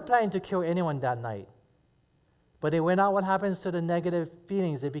were never planning to kill anyone that night. But they went out, what happens to the negative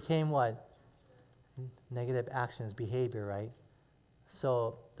feelings? They became what? Negative actions, behavior, right?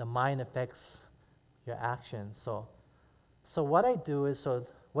 So the mind affects your actions. So what I do is,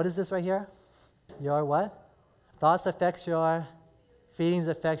 what is this right here? Your what? Thoughts affect your, feelings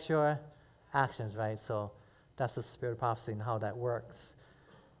affect your actions, right? So that's the spirit of prophecy and how that works.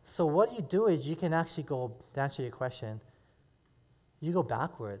 So what you do is you can actually go, to answer your question, you go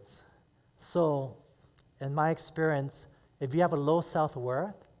backwards. So in my experience, if you have a low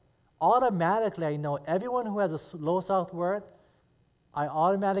self-worth, automatically I know everyone who has a low self-worth, I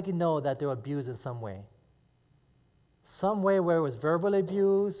automatically know that they were abused in some way. Some way where it was verbal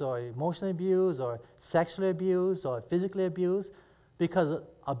abuse or emotional abuse or sexually abuse or physically abuse, because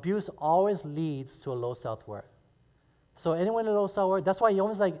abuse always leads to a low self-worth. So anyone in low self-worth, that's why you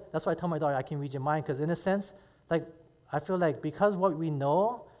almost like, that's why I tell my daughter I can read your mind, because in a sense, like, I feel like because what we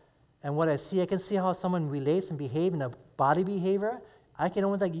know and what I see, I can see how someone relates and behaves in a body behavior. I can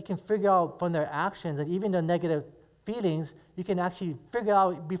almost like, you can figure out from their actions and even their negative feelings, you can actually figure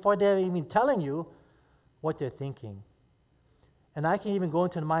out before they're even telling you what they're thinking. And I can even go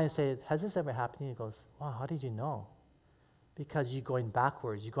into the mind and say, has this ever happened to you? He goes, wow, how did you know? Because you're going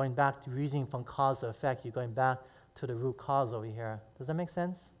backwards. You're going back to reasoning from cause to effect. You're going back to the root cause over here. Does that make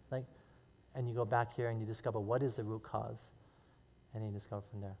sense? Like, and you go back here and you discover what is the root cause. And you discover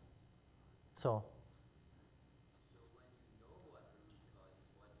from there. So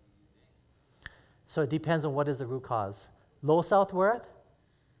it depends on what is the root cause. Low self-worth?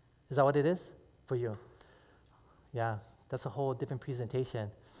 Is that what it is for you? Yeah, that's a whole different presentation.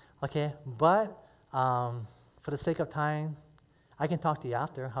 Okay, but for the sake of time, I can talk to you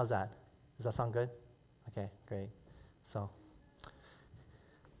after. How's that? Does that sound good? Okay, great. So.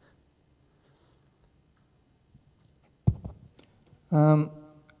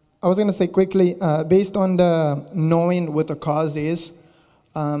 I was going to say quickly, based on the knowing what the cause is,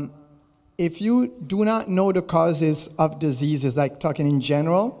 if you do not know the causes of diseases, like talking in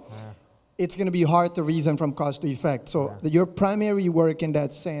general, it's going to be hard to reason from cause to effect. So your primary work in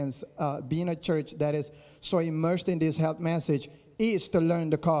that sense, being a church that is so immersed in this health message, is to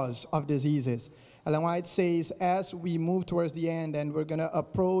learn the cause of diseases. Ellen White says, as we move towards the end and we're going to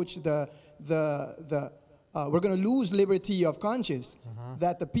approach we're going to lose liberty of conscience,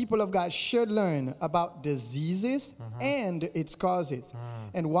 that the people of God should learn about diseases and its causes.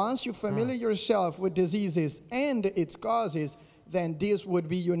 And once you familiar yourself with diseases and its causes, then this would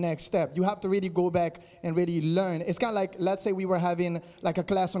be your next step. You have to really go back and really learn. It's kind of like, let's say we were having like a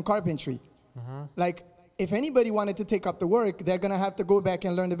class on carpentry. Like, if anybody wanted to take up the work, they're going to have to go back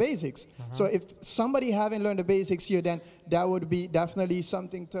and learn the basics. So if somebody haven't learned the basics here, then that would be definitely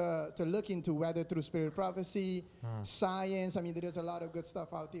something to look into, whether through spirit prophecy, science. I mean, there's a lot of good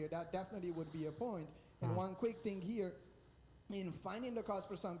stuff out there. That definitely would be a point. And one quick thing here, in finding the cause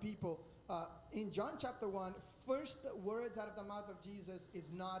for some people, in John chapter 1, first words out of the mouth of Jesus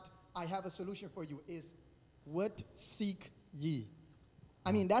is not, I have a solution for you, is, what seek ye?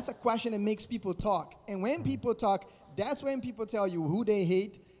 I mean, that's a question that makes people talk. And when people talk, that's when people tell you who they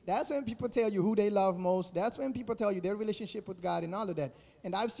hate. That's when people tell you who they love most. That's when people tell you their relationship with God and all of that.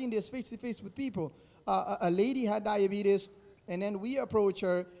 And I've seen this face-to-face with people. A lady had diabetes, and then we approach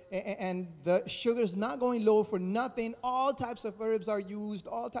her, and the sugar's not going low for nothing. All types of herbs are used.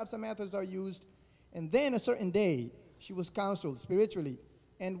 All types of methods are used. And then a certain day, she was counseled spiritually.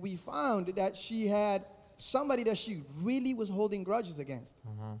 And we found that she had somebody that she really was holding grudges against.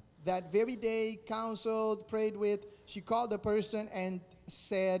 That very day, counseled, prayed with, she called the person and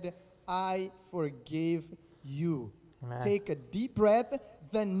said, I forgive you. Amen. Take a deep breath.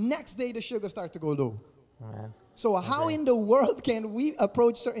 The next day, the sugar starts to go low. Amen. So how in the world can we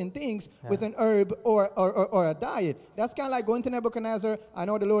approach certain things with an herb or a diet? That's kind of like going to Nebuchadnezzar. I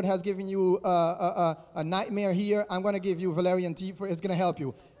know the Lord has given you a nightmare here. I'm going to give you valerian tea. It's going to help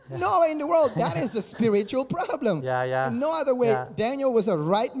you. No way in the world. That is a spiritual problem. In no other way. Daniel was a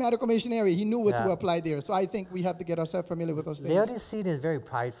right medical missionary. He knew what to apply there. So I think we have to get ourselves familiar with those things. Laodicean is very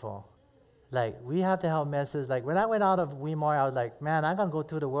prideful. Like, we have to help message. Like, when I went out of Weimar, I was like, man, I'm going to go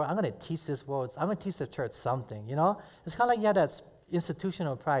to the world. I'm going to teach this world. I'm going to teach the church something, you know? It's kind of like you have that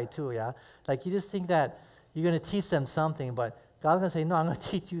institutional pride too, yeah? Like, you just think that you're going to teach them something, but God's going to say, no, I'm going to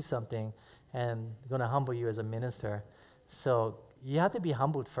teach you something, and going to humble you as a minister. So you have to be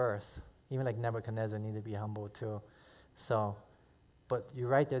humbled first. Even like Nebuchadnezzar need to be humbled too. So, but you're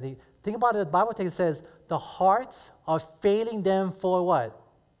right there. Think about it. The Bible text says, the hearts are failing them for what?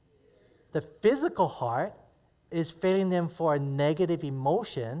 The physical heart is failing them for a negative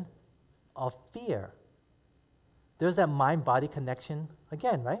emotion of fear. There's that mind-body connection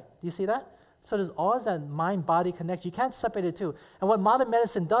again, right? Do you see that? So there's always that mind-body connection. You can't separate it too. And what modern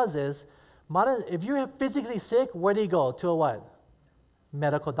medicine does is, if you're physically sick, where do you go? To a what?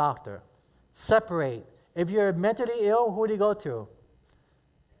 Medical doctor. Separate. If you're mentally ill, who do you go to?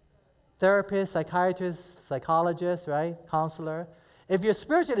 Therapist, psychiatrist, psychologist, right? Counselor. If you're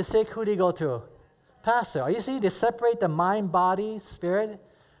spiritually sick, who do you go to? Pastor. You see, they separate the mind, body, spirit.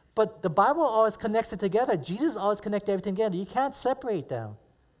 But the Bible always connects it together. Jesus always connects everything together. You can't separate them.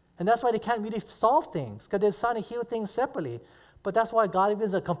 And that's why they can't really solve things, because they're trying to heal things separately. But that's why God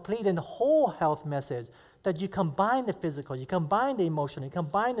gives a complete and whole health message, that you combine the physical, you combine the emotional, you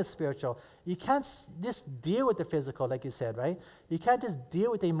combine the spiritual. You can't just deal with the physical, like you said, right? You can't just deal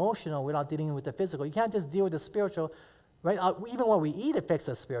with the emotional without dealing with the physical. You can't just deal with the spiritual, right? Even what we eat affects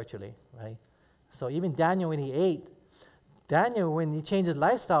us spiritually, right? So even Daniel, when he ate, when he changed his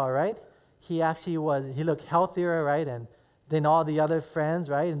lifestyle, right? He looked healthier, right? And than all the other friends,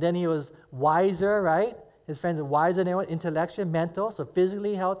 right? And then he was wiser, right? His friends are wiser than intellectual, mental, so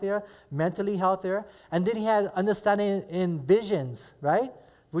physically healthier, mentally healthier. And then he had understanding in visions, right?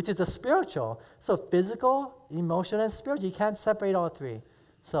 Which is the spiritual. So physical, emotional, and spiritual. You can't separate all three.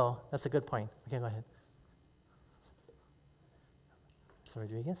 So that's a good point. Okay, go ahead. Mr.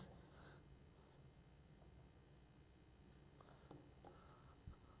 Rodriguez?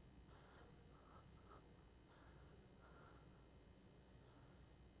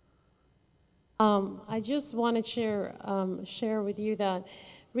 I just want to share with you that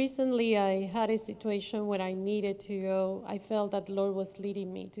recently I had a situation where I needed to go. I felt that the Lord was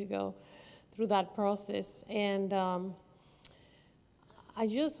leading me to go through that process. And I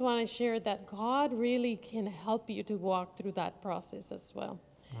just want to share that God really can help you to walk through that process as well.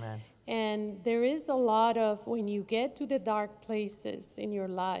 Amen. And there is a lot of, when you get to the dark places in your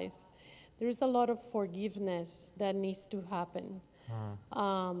life, there's a lot of forgiveness that needs to happen.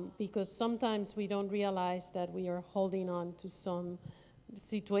 Because sometimes we don't realize that we are holding on to some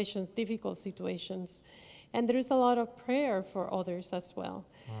situations, difficult situations. And there is a lot of prayer for others as well.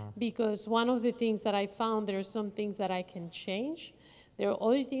 Because one of the things that I found, there are some things that I can change. There are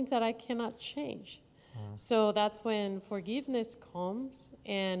other things that I cannot change. So that's when forgiveness comes,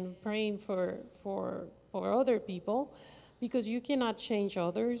 and praying for other people, because you cannot change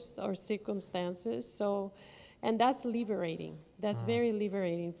others or circumstances. So, and that's liberating. That's very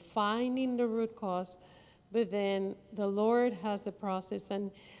liberating, finding the root cause. But then the Lord has a process,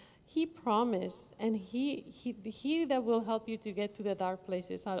 and He promised, and he that will help you to get to the dark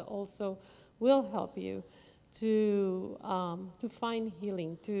places also will help you to find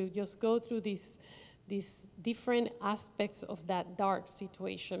healing, to just go through these different aspects of that dark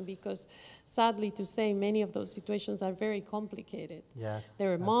situation, because sadly to say, many of those situations are very complicated. Yes.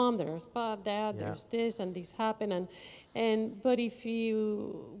 There are mom, there's dad, there's this, and this happen, but if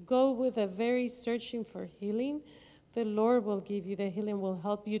you go with a very searching for healing, the Lord will give you the healing, will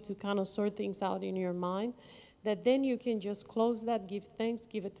help you to kind of sort things out in your mind, that then you can just close that, give thanks,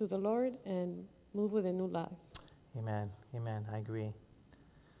 give it to the Lord, and move with a new life. Amen. Amen. I agree.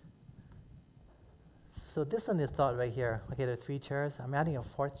 So this one is thought right here. Okay, there are 3 chairs. I'm adding a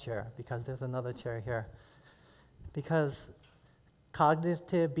 4th chair because there's another chair here. Because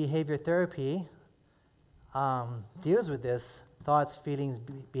cognitive behavior therapy deals with this: thoughts, feelings,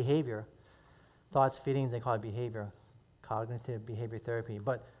 behavior. Thoughts, feelings, they call it behavior. Cognitive behavior therapy.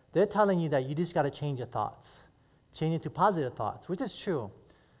 But they're telling you that you just got to change your thoughts. Change it to positive thoughts, which is true.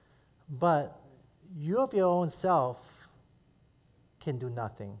 But you of your own self can do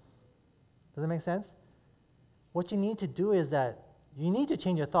nothing. Does that make sense? What you need to do is that you need to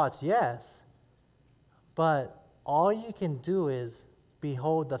change your thoughts, yes, but all you can do is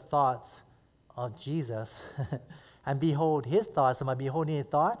behold the thoughts of Jesus and behold His thoughts. And by beholding His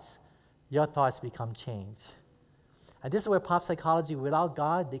thoughts, your thoughts become changed. And this is where pop psychology, without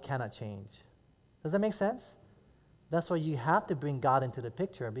God, they cannot change. Does that make sense? That's why you have to bring God into the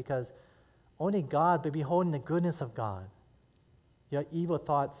picture, because only God, by beholding the goodness of God, your evil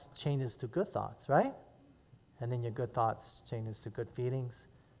thoughts changes to good thoughts, right? And then your good thoughts changes to good feelings,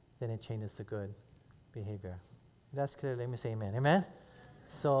 then it changes to good behavior. That's clear. Let me say amen. Amen?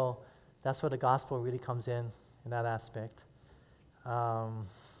 So that's where the gospel really comes in that aspect. I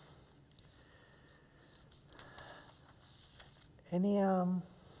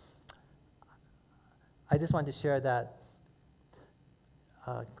just wanted to share that.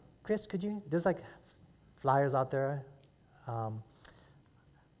 Chris, there's like flyers out there. I'm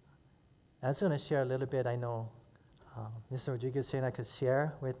just going to share a little bit. I know Mr. Rodriguez saying I could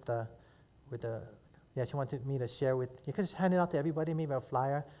share with the, she wanted me to share with, you could just hand it out to everybody, maybe a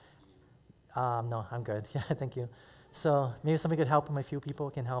flyer. No, I'm good. Yeah, thank you. So maybe somebody could help him, a few people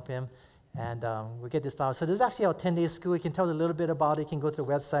can help him, and we'll get this flyer. So there's actually a 10-day school. You can tell us a little bit about it. You can go to the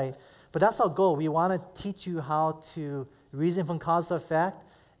website. But that's our goal. We want to teach you how to reason from cause to effect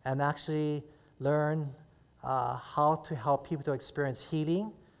and actually learn how to help people to experience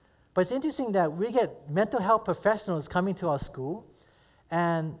healing. But it's interesting that we get mental health professionals coming to our school,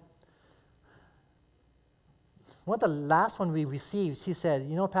 and one of the last one we received, she said,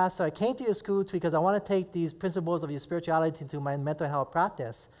 Pastor, I came to your school because I want to take these principles of your spirituality into my mental health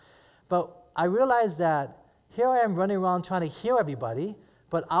practice. But I realized that here I am running around trying to heal everybody,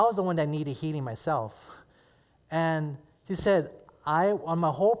 but I was the one that needed healing myself. And she said, on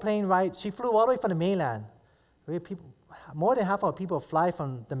my whole plane ride, she flew all the way from the mainland. More than half of our people fly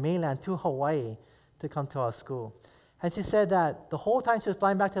from the mainland to Hawaii to come to our school. And she said that the whole time she was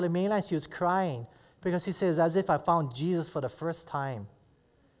flying back to the mainland, she was crying because she says, as if I found Jesus for the first time.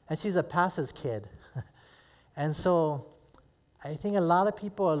 And she's a pastor's kid. And so I think a lot of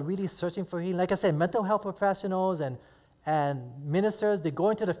people are really searching for healing. Like I said, mental health professionals and ministers, they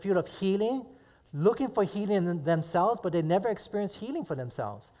go into the field of healing, looking for healing in themselves, but they never experience healing for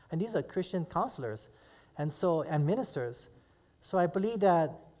themselves. And these are Christian counselors and ministers. So I believe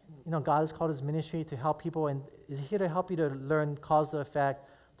that God has called his ministry to help people and is here to help you to learn cause and effect,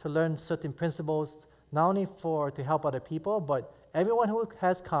 to learn certain principles, not only to help other people, but everyone who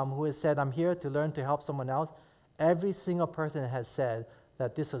has come, who has said, I'm here to learn to help someone else, every single person has said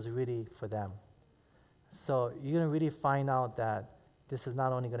that this was really for them. So you're going to really find out that this is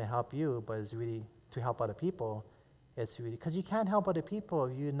not only going to help you, but it's really to help other people. It's really, because you can't help other people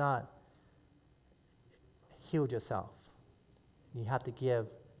if you're not healed yourself. You have to give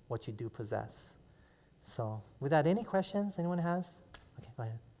what you do possess. So with that, any questions anyone has? Okay, go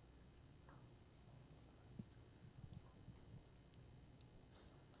ahead.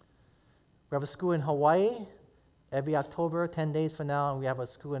 We have a school in Hawaii every October, 10 days from now, and we have a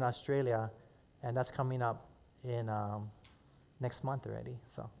school in Australia, and that's coming up in next month already.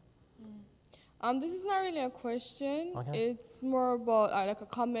 So, this is not really a question. Okay. It's more about like a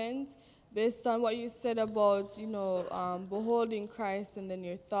comment based on what you said about beholding Christ, and then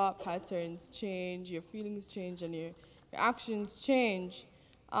your thought patterns change, your feelings change, and your actions change.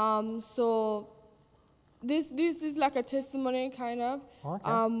 So this is like a testimony kind of.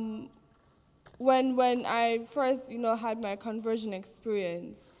 Okay. When I first, had my conversion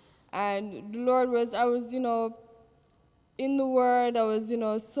experience, and the Lord I was, in the Word, I was,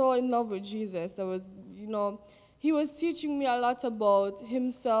 so in love with Jesus. I was, He was teaching me a lot about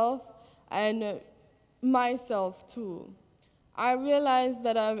Himself and myself too. I realized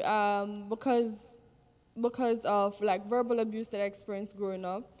that because of like verbal abuse that I experienced growing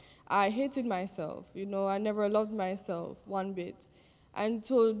up, I hated myself. I never loved myself one bit. And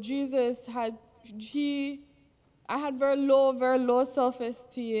so I had very low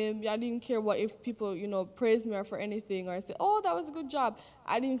self-esteem. I didn't care if people, praised me or for anything or say, oh, that was a good job.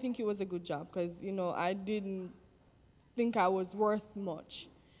 I didn't think it was a good job because, I didn't think I was worth much.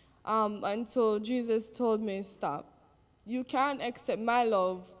 Until Jesus told me, stop. You can't accept my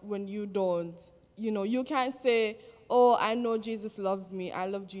love when you don't. You can't say, oh, I know Jesus loves me. I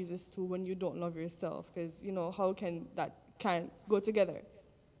love Jesus too when you don't love yourself because, how can that can't go together?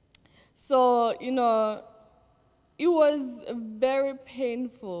 So, it was very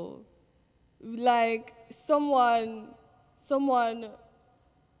painful. Like someone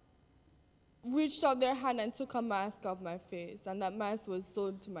reached out their hand and took a mask off my face, and that mask was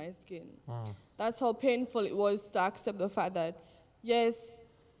sewn to my skin. That's how painful it was to accept the fact that, yes,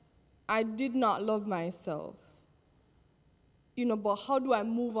 I did not love myself. But how do I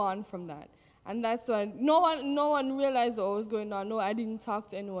move on from that? And that's when no one realized what was going on. No, I didn't talk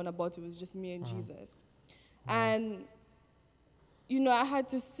to anyone about it. It was just me and Jesus. And, I had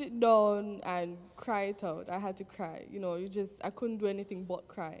to sit down and cry it out. I had to cry. I couldn't do anything but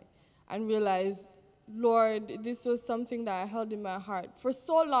cry and realize, Lord, this was something that I held in my heart for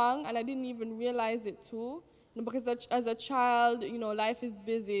so long, and I didn't even realize it too. Because as a child, life is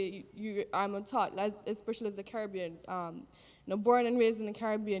busy. I'm taught, especially as a Caribbean, born and raised in the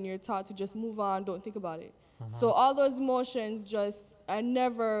Caribbean, you're taught to just move on, don't think about it. So all those emotions I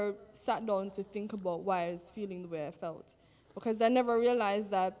never sat down to think about why I was feeling the way I felt. Because I never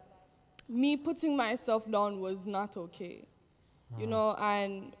realized that me putting myself down was not okay. You know,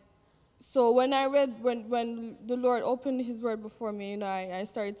 and so when I read, when the Lord opened his word before me, you know, I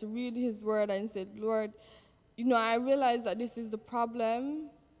started to read his word and said, Lord, you know, I realized that this is the problem.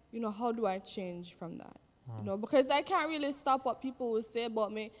 You know, how do I change from that? You know, because I can't really stop what people will say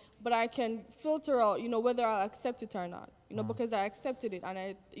about me, but I can filter out, you know, whether I'll accept it or not. You know, because I accepted it, and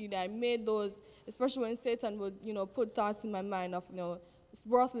I made those, especially when Satan would, you know, put thoughts in my mind of, you know,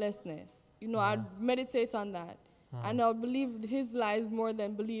 worthlessness. You know, I'd meditate on that. And I'll believe his lies more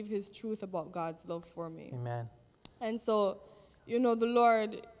than believe his truth about God's love for me. Amen. And so, you know, the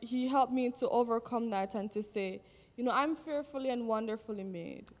Lord, he helped me to overcome that and to say, you know, I'm fearfully and wonderfully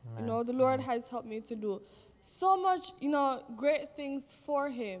made. Amen. You know, the Lord has helped me to do so much, you know, great things for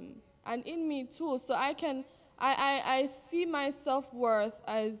him and in me too. So I see my self-worth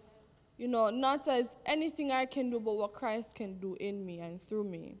as, you know, not as anything I can do, but what Christ can do in me and through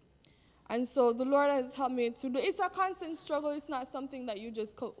me. And so the Lord has helped me to do, it's a constant struggle. It's not something that you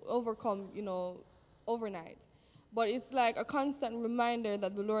just overcome, you know, overnight. But it's like a constant reminder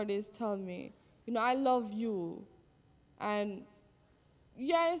that the Lord is telling me, you know, I love you. And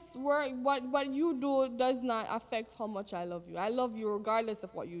yes, what you do does not affect how much I love you. I love you regardless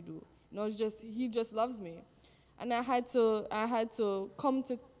of what you do. You know, it's just, he just loves me. And I had to come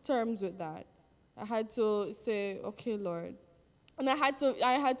to terms with that. I had to say, okay, Lord. And I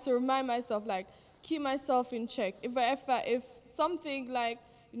had to remind myself, like, keep myself in check. If something like,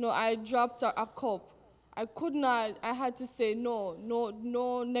 you know, I dropped a cup, I had to say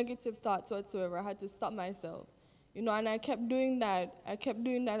no negative thoughts whatsoever. I had to stop myself. You know, and I kept doing that,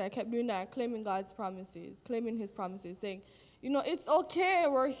 claiming God's promises, claiming his promises, saying, you know, it's okay,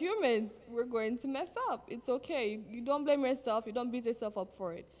 we're humans, we're going to mess up. It's okay. You don't blame yourself, you don't beat yourself up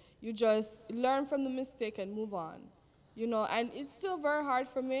for it. You just learn from the mistake and move on. You know, and it's still very hard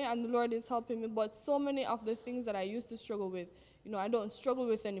for me, and the Lord is helping me, but so many of the things that I used to struggle with, you know, I don't struggle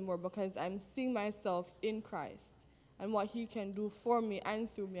with anymore because I'm seeing myself in Christ and what he can do for me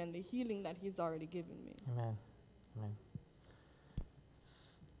and through me and the healing that he's already given me. Amen. Amen.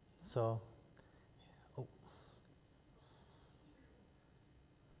 So,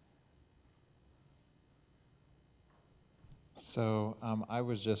 I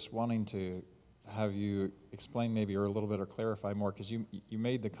was just wanting to have you explain maybe or a little bit or clarify more, because you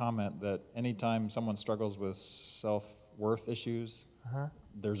made the comment that anytime someone struggles with self-worth issues,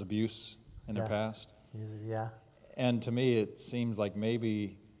 there's abuse in their past. Yeah. And to me, it seems like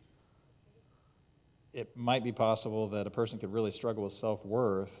maybe it might be possible that a person could really struggle with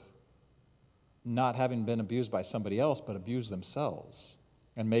self-worth not having been abused by somebody else, but abuse themselves.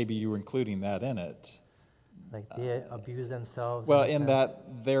 And maybe you were including that in it. Like they abuse themselves. Well, in that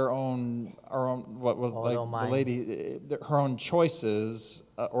her own choices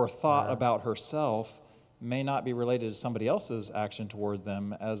or thought about herself may not be related to somebody else's action toward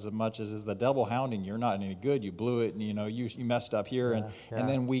them as much as is the devil hounding you. You're not any good. You blew it, and you know you messed up here, and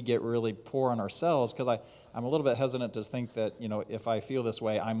then we get really poor on ourselves, because I'm a little bit hesitant to think that, you know, if I feel this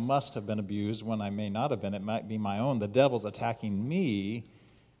way, I must have been abused when I may not have been. It might be my own. The devil's attacking me.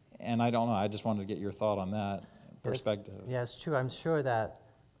 And I don't know. I just wanted to get your thought on that perspective. Yeah, it's true. I'm sure that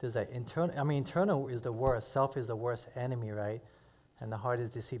there's that internal is the worst. Self is the worst enemy, right? And the heart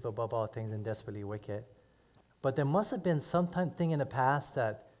is deceitful above all things and desperately wicked. But there must have been something in the past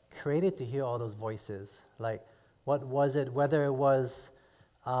that created to hear all those voices. Like, what was it? Whether it was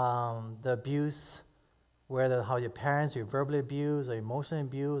the abuse, how your parents were verbally abused or emotionally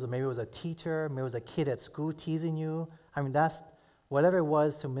abused, or maybe it was a teacher, maybe it was a kid at school teasing you. I mean, that's whatever it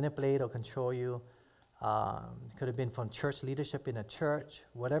was to manipulate or control you. It could have been from church leadership in a church.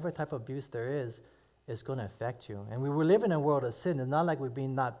 Whatever type of abuse there is going to affect you. And we live in a world of sin. It's not like we've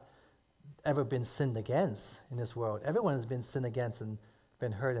not ever been sinned against in this world. Everyone has been sinned against and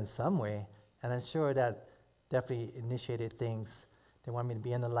been hurt in some way. And I'm sure that definitely initiated things. They want me to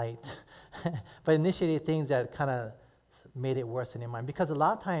be in the light. But initiated things that kind of made it worse in your mind. Because a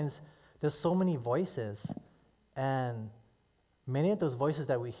lot of times, there's so many voices. And many of those voices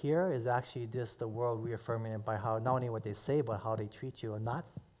that we hear is actually just the world reaffirming it by how, not only what they say, but how they treat you or not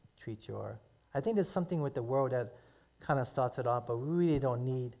treat you. Or I think there's something with the world that kind of starts it off, but we really don't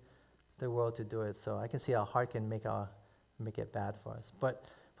need the world to do it. So I can see how heart can make it bad for us. But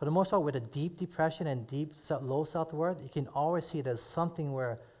for the most part, with a deep depression and low self-worth, you can always see there's something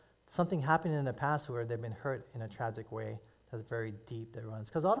happened in the past where they've been hurt in a tragic way that's very deep that runs.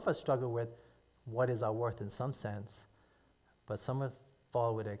 Because all of us struggle with what is our worth in some sense. but some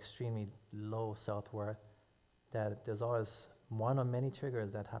fall with extremely low self-worth, that there's always one or many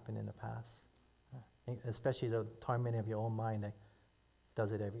triggers that happen in the past, especially the torment of your own mind that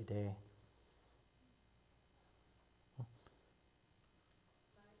does it every day.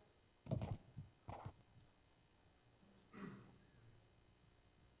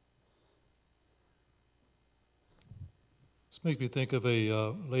 This makes me think of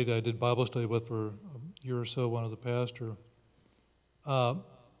a lady I did Bible study with for a year or so when I was a pastor.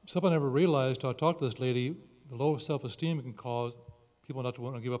 Something I never realized, I talked to this lady, the low self-esteem can cause people not to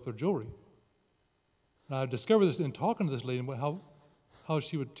want to give up their jewelry. And I discovered this in talking to this lady, how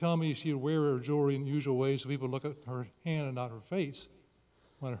she would tell me she would wear her jewelry in unusual ways so people would look at her hand and not her face.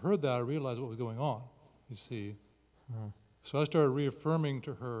 When I heard that, I realized what was going on, you see. So I started reaffirming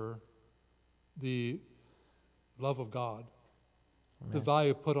to her the love of God, the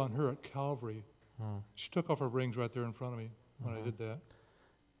value put on her at Calvary. She took off her rings right there in front of me when I did that.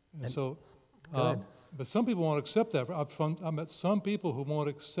 And so, but some people won't accept that. I've met some people who won't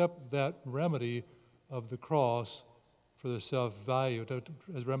accept that remedy of the cross for their self-value,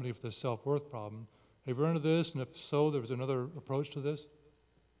 as remedy for their self-worth problem. Have you run into this? And if so, there's another approach to this?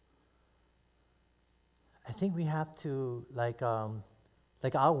 I think we have to, like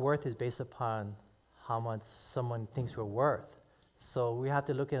our worth is based upon how much someone thinks we're worth. So we have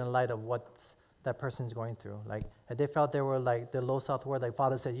to look in the light of what that person's going through. Like, if they felt they were like the low self-worth, like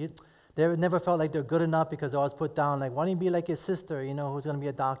Father said, they never felt like they're good enough because they're always put down. Like, why don't you be like your sister, who's going to be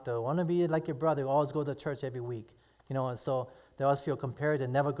a doctor? Why don't you be like your brother who always goes to church every week? And so they always feel compared. They're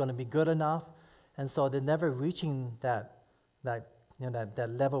never going to be good enough. And so they're never reaching that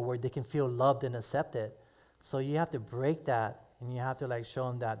level where they can feel loved and accepted. So you have to break that, and you have to show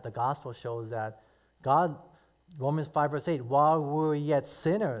them that the gospel shows that God, Romans 5 verse 8, while we were yet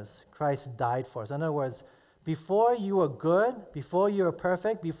sinners, Christ died for us. In other words, before you were good, before you were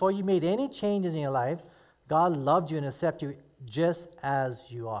perfect, before you made any changes in your life, God loved you and accepted you just as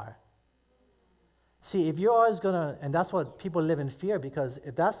you are. See, if you're always going to, and that's what people live in fear, because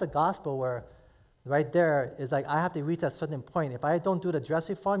if that's the gospel where right there is like, I have to reach a certain point. If I don't do the dress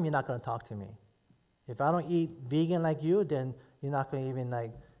reform, you're not going to talk to me. If I don't eat vegan like you, then you're not going to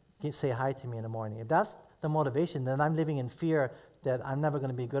even say hi to me in the morning. If that's the motivation, then I'm living in fear that I'm never going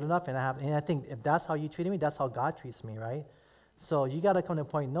to be good enough. And I think if that's how you treat me, that's how God treats me, right? So you got to come to a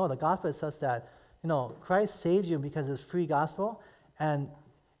point, no, the gospel says that, Christ saves you because it's free gospel. And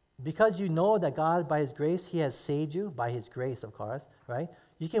because you know that God, by his grace, he has saved you, by his grace, of course, right?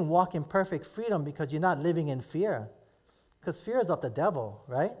 You can walk in perfect freedom because you're not living in fear. Because fear is of the devil,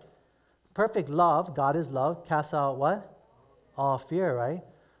 right? Perfect love, God is love, casts out what? All fear, right?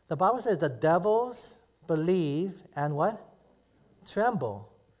 The Bible says the devils believe and what? Tremble.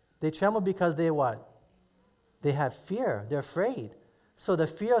 They tremble because they what? They have fear. They're afraid. So the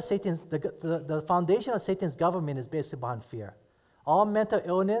fear of Satan's, the foundation of Satan's government is based upon fear. All mental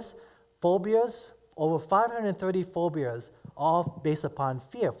illness, phobias, over 530 phobias, all based upon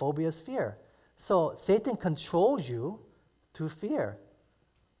fear. Phobia is fear. So Satan controls you through fear.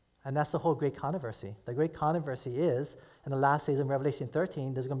 And that's the whole great controversy. The great controversy is, in the last days in Revelation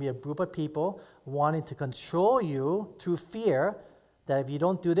 13, there's going to be a group of people wanting to control you through fear, that if you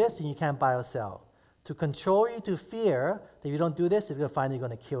don't do this, then you can't buy or sell. To control you through fear, that if you don't do this, they're finally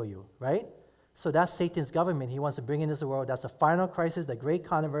going to kill you, right? So that's Satan's government. He wants to bring in this world. That's the final crisis, the great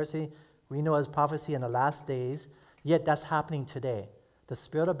controversy we know as prophecy in the last days. Yet that's happening today. The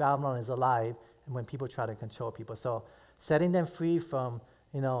spirit of Babylon is alive, and when people try to control people. So setting them free from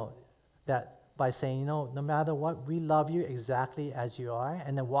that by saying, no matter what, we love you exactly as you are,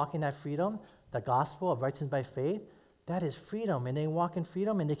 and then walking that freedom, the gospel of righteousness by faith, that is freedom, and they walk in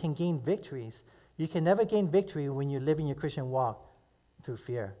freedom, and they can gain victories. You can never gain victory when you live in your Christian walk through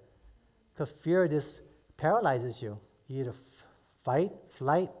fear, because fear just paralyzes you. You either fight,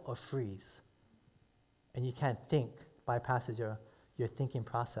 flight, or freeze, and you can't think, bypasses your thinking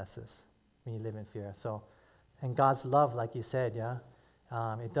processes when you live in fear. So, and God's love, like you said,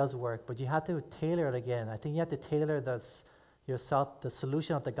 it does work, but you have to tailor it again. I think you have to tailor the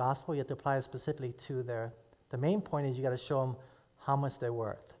solution of the gospel. You have to apply it specifically to the main point is you got to show them how much they're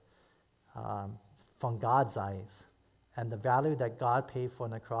worth from God's eyes and the value that God paid for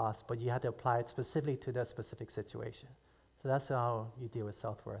on the cross, but you have to apply it specifically to their specific situation. So that's how you deal with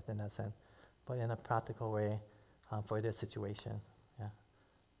self-worth in that sense, but in a practical way for their situation. Yeah,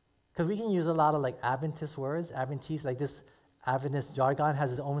 because we can use a lot of Adventist words, Adventist, like this Adventist jargon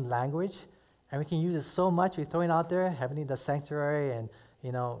has its own language, and we can use it so much. We're throwing out there, heavenly, the sanctuary, and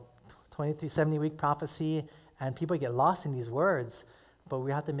 70-week prophecy, and people get lost in these words, but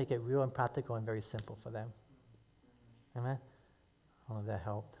we have to make it real and practical and very simple for them. Amen? don't know if that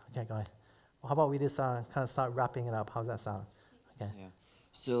helped. Okay, go ahead. Well, how about we just kind of start wrapping it up? How's that sound? Okay. Yeah.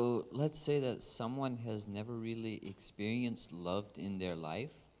 So let's say that someone has never really experienced love in their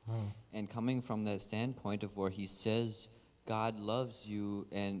life, and coming from that standpoint of where he says God loves you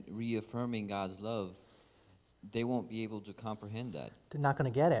and reaffirming God's love, they won't be able to comprehend that. They're not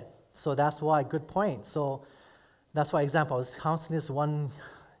going to get it. So that's why, good point. So that's why, example, I was counseling this one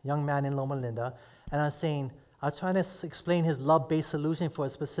young man in Loma Linda, and I was trying to explain his love-based solution for a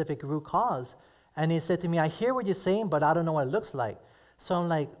specific root cause. And he said to me, I hear what you're saying, but I don't know what it looks like. So I'm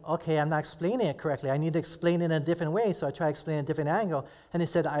like, okay, I'm not explaining it correctly. I need to explain it in a different way. So I try to explain it in a different angle. And he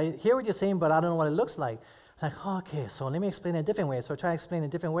said, I hear what you're saying, but I don't know what it looks like. I'm like, oh, okay, so let me explain it a different way. So I try to explain it a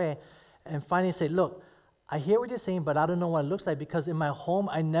different way. And finally say, look, I hear what you're saying, but I don't know what it looks like because in my home,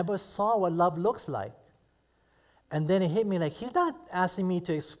 I never saw what love looks like. And then it hit me like, he's not asking me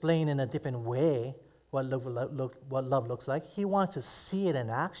to explain in a different way what love looks like. He wants to see it in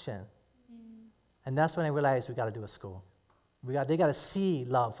action. And that's when I realized we got to do a school. They got to see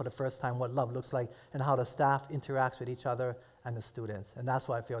love for the first time, what love looks like, and how the staff interacts with each other and the students. And that's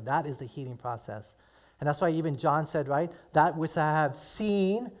why I feel that is the healing process. And that's why even John said, right, that which I have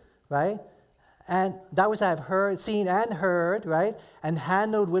seen, right, and that which I have heard, seen and heard, right, and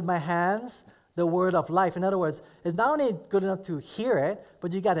handled with my hands, the word of life. In other words, it's not only good enough to hear it,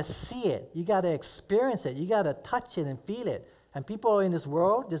 but you got to see it. You got to experience it. You got to touch it and feel it. And people in this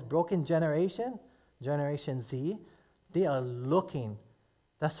world, this broken generation, Generation Z, they are looking.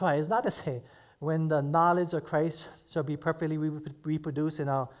 That's why it's not to say when the knowledge of Christ shall be perfectly reproduced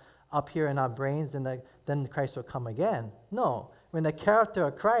up here in our brains, then Christ will come again. No. When the character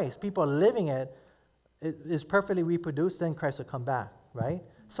of Christ, people are living it, is perfectly reproduced, then Christ will come back, right?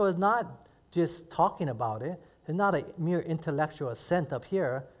 So it's not just talking about it. It's not a mere intellectual assent up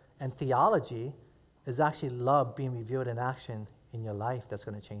here and theology. It's actually love being revealed in action in your life that's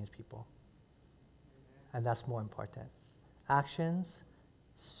going to change people. And that's more important. Actions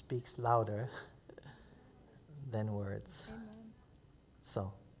speaks louder than words. Amen.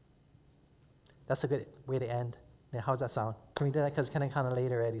 So that's a good way to end. Now, how's that sound? Can we do that? Because it's kind of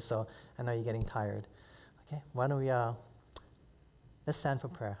late already, so I know you're getting tired. Okay, why don't we, let's stand for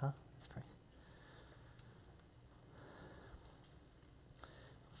prayer, huh? Let's pray.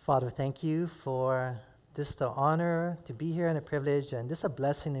 Father, thank you for this the honor to be here and a privilege, and this is a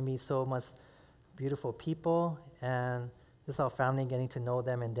blessing to meet so much beautiful people, and this is our family, getting to know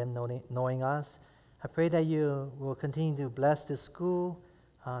them and them knowing us. I pray that you will continue to bless this school,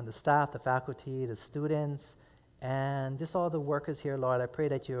 the staff, the faculty, the students, and just all the workers here, Lord. I pray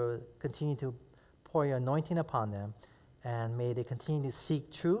that you will continue to pour your anointing upon them, and may they continue to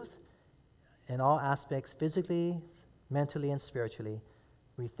seek truth in all aspects, physically, mentally, and spiritually.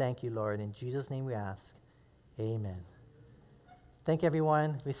 We thank you, Lord. In Jesus' name we ask. Amen. Thank you,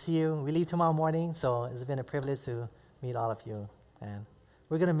 everyone. We see you. We leave tomorrow morning, so it's been a privilege to meet all of you. And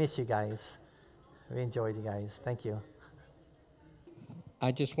we're going to miss you guys. We enjoyed you guys. Thank you.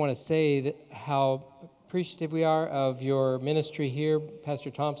 I just want to say that how appreciative we are of your ministry here, Pastor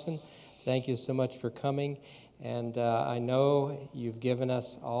Thompson. Thank you so much for coming. And I know you've given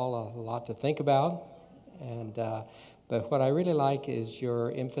us all a lot to think about. And but what I really like is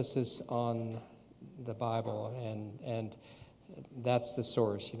your emphasis on the Bible, and that's the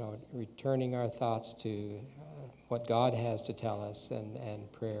source, returning our thoughts to what God has to tell us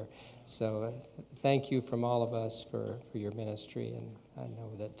and prayer. So thank you from all of us for your ministry, and I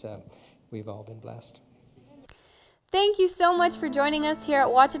know that we've all been blessed. Thank you so much for joining us here at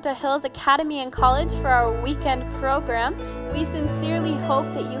Ouachita Hills Academy and College for our weekend program. We sincerely hope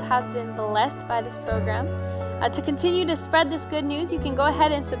that you have been blessed by this program. To continue to spread this good news, you can go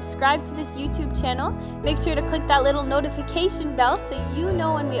ahead and subscribe to this YouTube channel. Make sure to click that little notification bell so you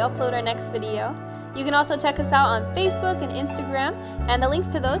know when we upload our next video. You can also check us out on Facebook and Instagram, and the links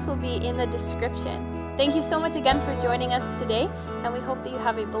to those will be in the description. Thank you so much again for joining us today, and we hope that you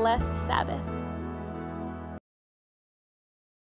have a blessed Sabbath.